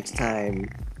back next time,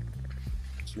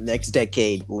 next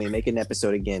decade when we make an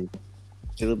episode again.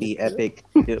 It'll be epic.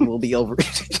 It will be over.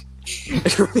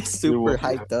 It'll be super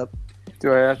hyped up.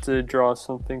 do I have to draw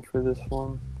something for this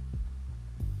one?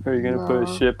 Or are you gonna put a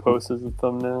No. shit post as a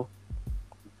thumbnail?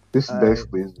 This Uh,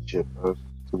 basically is a shit post.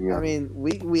 To be I honest.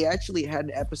 mean, we actually had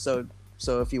an episode,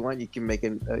 so if you want, you can make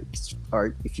an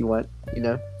art if you want. You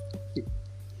know,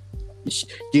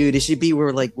 Dude, it should be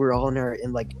where like we're all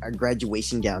in like our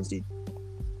graduation gowns, dude.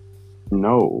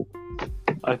 No.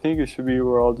 I think it should be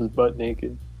we're all just butt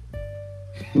naked.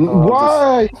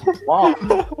 Why? Wow.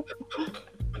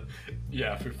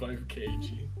 Yeah, for 5K.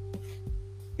 G.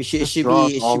 It should draw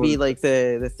be all of- like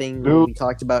the thing Dude. we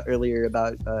talked about earlier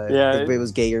about Yeah, if it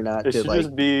was gay or not. It To, should like,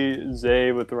 just be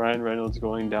Zay with Ryan Reynolds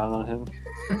going down on him,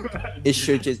 it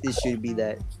should be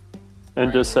that.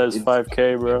 and just says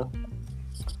 5K, bro.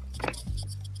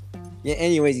 Yeah.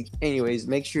 Anyways,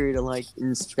 make sure to like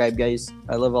and subscribe, guys.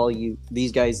 I love all you.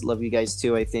 These guys love you guys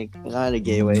too. I think not in a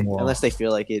gay way, Wow. unless they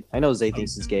feel like it. I know Zay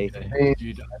thinks it's gay. Hey,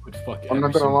 Dude, I would fuck I'm not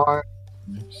every gonna lie.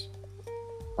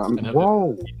 single-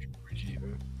 Whoa, G,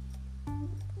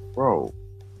 bro.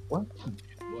 What?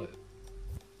 What?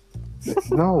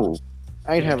 No.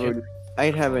 I'd Yeah,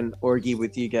 I'd have an orgy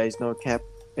with you guys. No cap.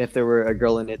 If there were a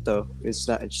girl in it, though, it's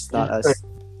just not us.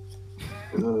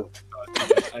 Ugh.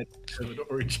 I have an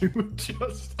orgy with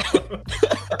just.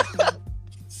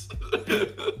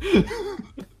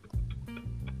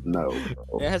 No.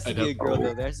 There has to I be a don't girl know.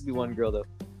 though. There has to be one girl though.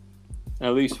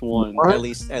 At least one. What? At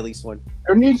least one.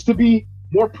 There needs to be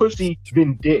more pussy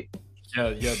than dick.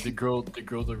 Yeah, the girl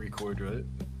to record, right?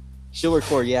 She'll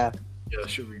record. Yeah, Yeah,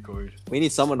 she'll record. we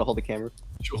need someone to hold the camera.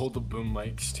 She'll hold the boom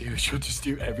mics too. She'll just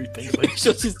do everything. Like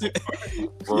she'll just do,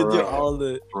 she'll do all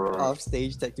the Bruh.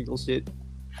 off-stage technical shit,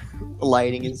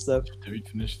 lighting and stuff. Did we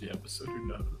finish the episode or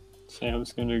not?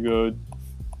 Sam's gonna go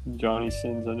Johnny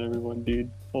Sins on everyone, dude.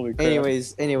 Holy crap.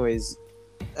 Anyways,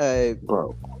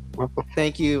 Bro.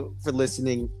 thank you for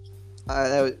listening.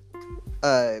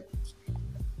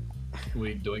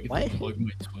 Wait, do I get What? to plug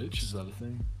my Twitch? Is that a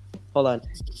thing? Hold on.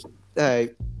 I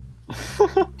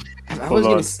Hold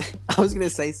on. was gonna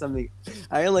say something.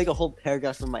 I had like a whole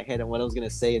paragraph in my head on what I was gonna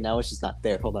say, and now it's just not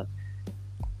there. Hold on.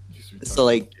 Because we're So,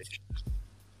 talking like- gay shit.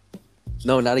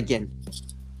 No, not again.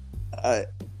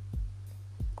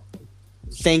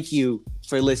 Thank you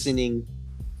for listening.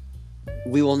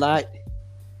 We will not.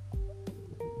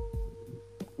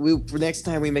 For next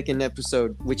time we make an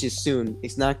episode, which is soon,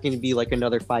 it's not going to be like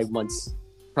another 5 months,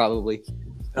 probably.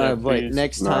 Yeah, But please.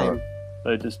 next No. time,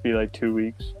 That'd just be like 2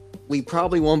 weeks. we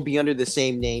probably won't be under the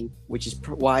same name, which is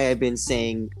why I've been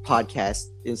saying podcast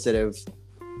instead of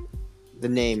the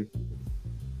name.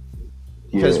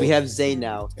 Because we have Zay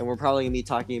now, and we're probably gonna be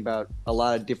talking about a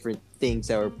lot of different things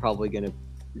that we're probably gonna.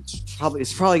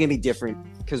 It's probably gonna be different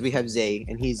because we have Zay,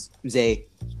 and he's Zay.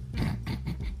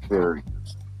 Very.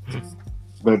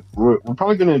 But we're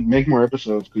probably gonna make more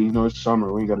episodes because you know it's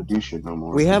summer. We ain't gotta do shit no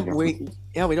more. We don't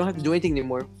have to do anything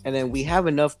anymore, and then we have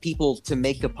enough people to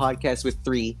make a podcast with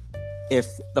 3, if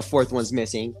the 4th one's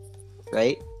missing,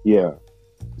 right? Yeah.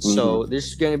 So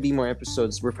there's gonna be more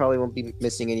episodes. We probably won't be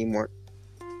missing anymore.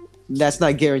 That's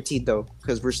not guaranteed though,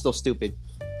 because we're still stupid.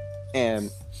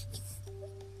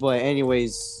 But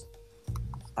anyways,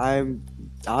 I'm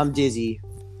Dizzy.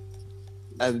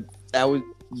 The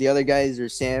other guys are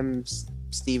Sam,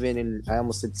 Steven, and I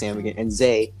almost said Sam again, and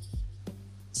Zay.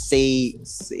 Say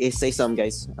something,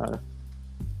 guys.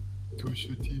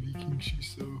 Tosha TV King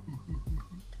Shiso.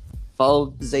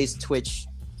 Follow Zay's Twitch.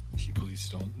 Please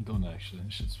don't actually.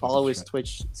 Shit's Follow his fucking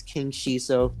Twitch. It's King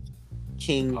Shiso.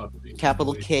 King Probably.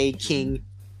 capital K King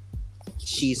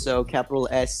Shiso, capital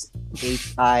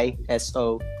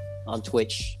SHISO on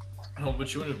Twitch. Oh,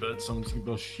 but you want to bet someone's gonna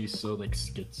go Shiso like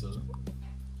schizo?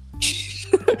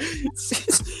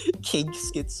 King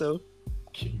Schizo.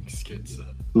 King schizo.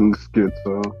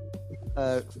 Schizo.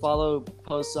 Follow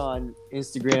posts on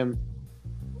Instagram.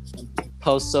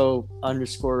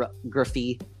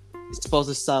 Posto_graphy. It's supposed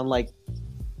to sound like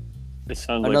It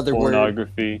sounds Another like word.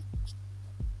 pornography.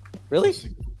 really.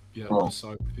 Yeah, Oh.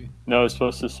 photography. No, it's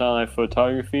supposed to sound like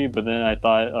photography, but then I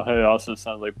thought it also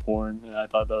sounds like porn, and I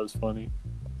thought that was funny.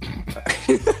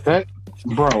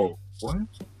 Bro. What?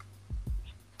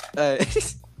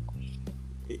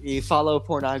 You follow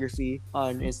pornography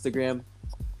on Instagram,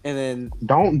 and then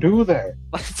Don't do that.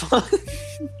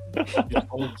 Yeah,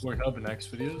 follow Pornhub and X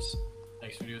videos.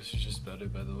 X videos is just better,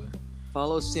 by the way.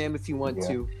 follow Sam if you want Yeah.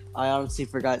 to. I honestly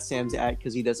forgot Sam's at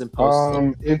because he doesn't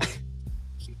post. It's.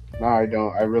 No, I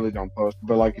don't. I really don't post.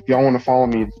 But like, if y'all want to follow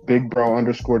me, it's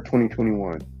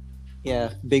BigBro_2021.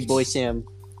 Yeah, Big Boy Sam.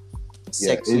 Yeah,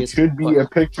 Sexy it as should be fuck. a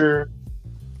picture.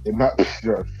 It not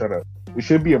shut up. It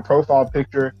should be a profile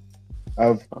picture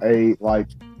of an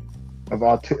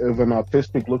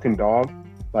autistic looking dog,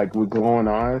 like with glowing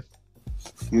eyes.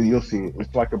 You'll see it.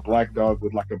 It's like a black dog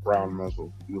with like a brown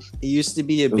muzzle. You'll see. It used to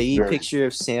be a It was baby very- picture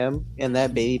of Sam, and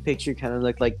that baby picture kind of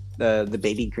looked like the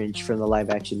baby Grinch from the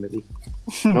live action movie.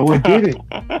 No, it didn't.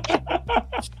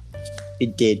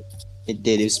 It did. It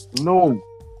did. It was No,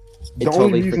 It The totally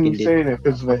only reason freaking you're did. saying it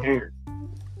is the hair.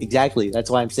 Exactly. That's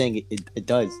why I'm saying it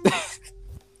does.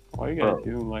 Why you gotta Bro.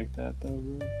 do him like that, though,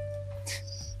 bro?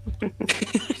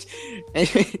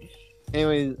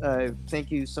 Anyways,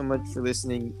 thank you so much for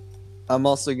listening. I'm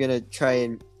also gonna try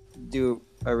and do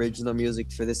original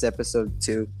music for this episode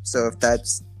too. So if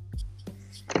it's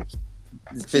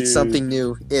Dude. something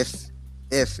new, if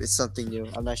it's something new,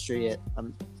 I'm not sure yet.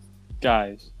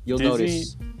 Guys, You'll Dizzy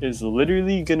notice. is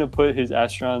literally gonna put his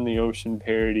Astronaut in the Ocean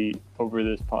parody over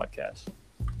this podcast.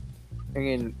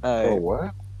 Again, Oh,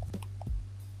 what?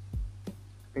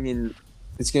 again,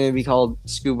 it's gonna be called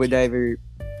Scuba Diver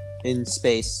in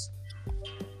Space.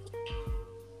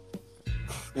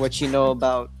 What you know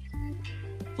about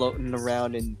floating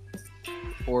around in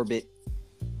orbit?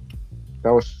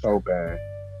 That was so bad.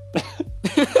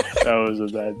 That was a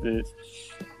bad bit.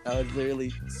 That was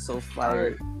literally so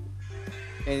fire.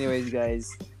 Anyways, guys,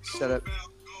 shut up.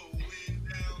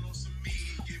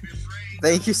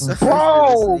 Thank you so much for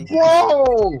Bro, listening.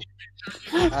 bro!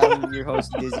 I'm your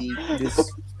host, Dizzy.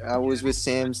 I was with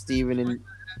Sam, Steven, and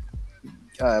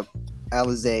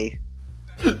Alize.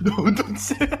 No, don't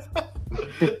say that.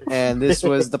 And this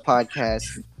was the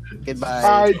podcast. Goodbye.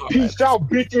 Alright, peace out,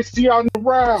 bitches. See y'all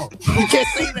around. You can't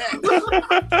say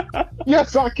that.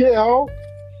 Yes, I can, ho.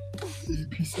 You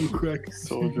piece of crack.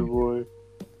 Soldier Boy.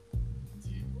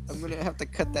 I'm gonna have to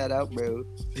cut that out, bro.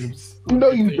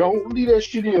 No, you don't. Leave that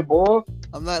shit in, boy.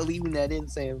 I'm not leaving that in,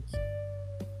 Sam.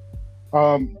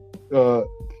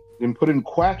 Then put in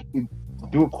quack.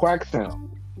 Do a quack sound.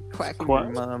 Quacking Quack.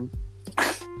 your mom.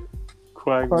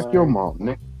 Quack. Quack your mom,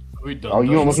 Nick. Are we done? Oh,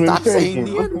 you almost made me Stop say saying it.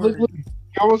 the Look, N-word. look. You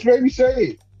almost made me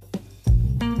say it.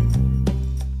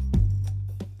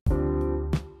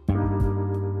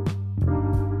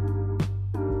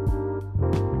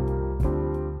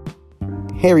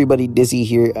 Hey everybody, Dizzy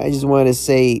here. I just want to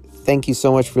say thank you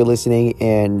so much for listening,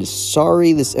 and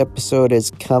sorry this episode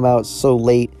has come out so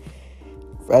late.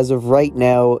 As of right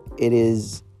now, it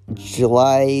is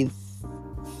July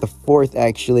the 4th,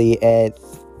 actually, at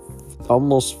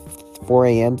almost 4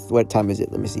 a.m. What time is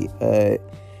it? Let me see.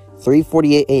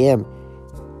 3:48 a.m.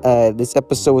 This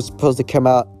episode was supposed to come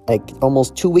out like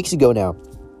almost 2 weeks ago now,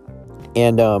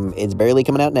 and it's barely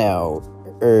coming out now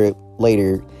or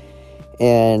later.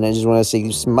 And I just want to say,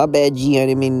 it's my bad, G. I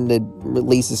didn't mean the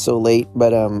release is so late.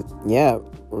 But, yeah,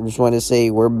 I just want to say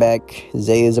we're back.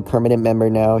 Zay is a permanent member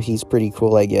now. He's pretty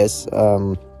cool, I guess.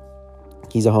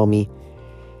 He's a homie.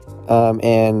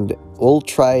 And we'll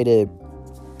try to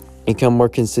become more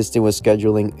consistent with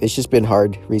scheduling. It's just been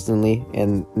hard recently.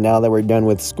 And now that we're done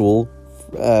with school,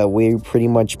 we're pretty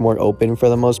much more open for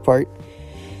the most part.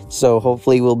 So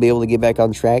hopefully we'll be able to get back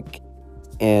on track.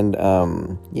 And,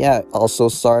 yeah, also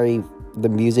sorry the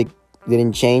music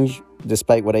didn't change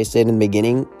despite what I said in the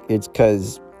beginning. It's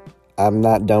because I'm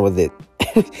not done with it.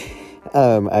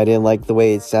 I didn't like the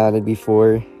way it sounded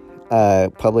before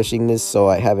publishing this, so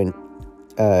I haven't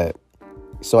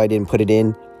so I didn't put it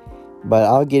in, but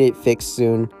I'll get it fixed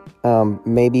soon.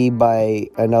 Maybe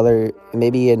another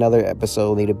episode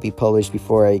will need to be published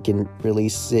before I can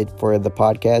release it for the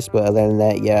podcast, but other than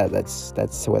that, yeah, that's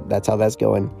how that's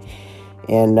going.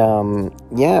 And,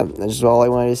 yeah, that's all I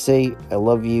wanted to say. I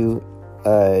love you.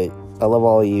 I love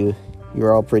all of you.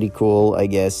 You're all pretty cool, I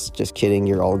guess. Just kidding.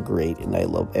 You're all great. And I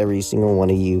love every single one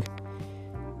of you.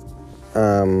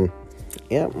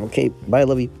 Yeah, okay. Bye. I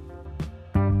love you.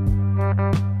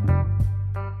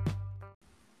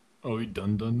 Are we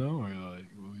done now? Or like,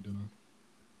 what are we doing?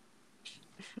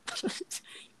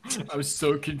 I was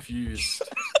so confused.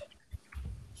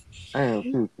 Damn,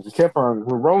 dude,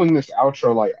 we're rolling this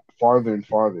outro like farther and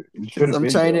farther. It should've I'm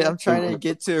been trying there. to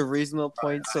get to a reasonable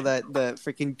point so that the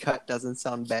freaking cut doesn't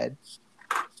sound bad.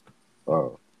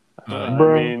 Oh, I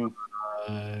Bro. mean,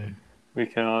 we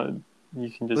cannot.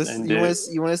 You can just Listen, end you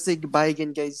it. want to say goodbye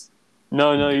again, guys?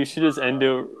 No, you should just end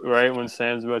it right when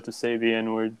Sam's about to say the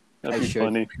N-word. I That'd be should.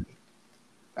 funny.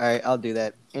 All right, I'll do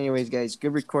that. Anyways, guys,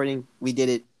 good recording. We did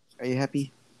it. Are you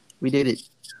happy? We did it.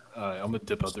 I'm gonna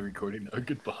dip out the recording now.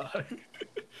 Goodbye.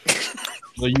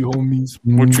 Love you, homies.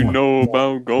 What you know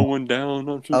about going down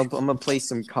on I'm gonna play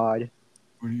some COD.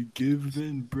 When you give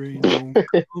in, brain don't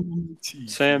come on the teeth.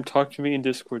 Sam, talk to me in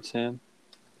Discord, Sam.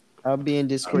 I'll be in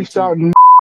Discord peace too. out.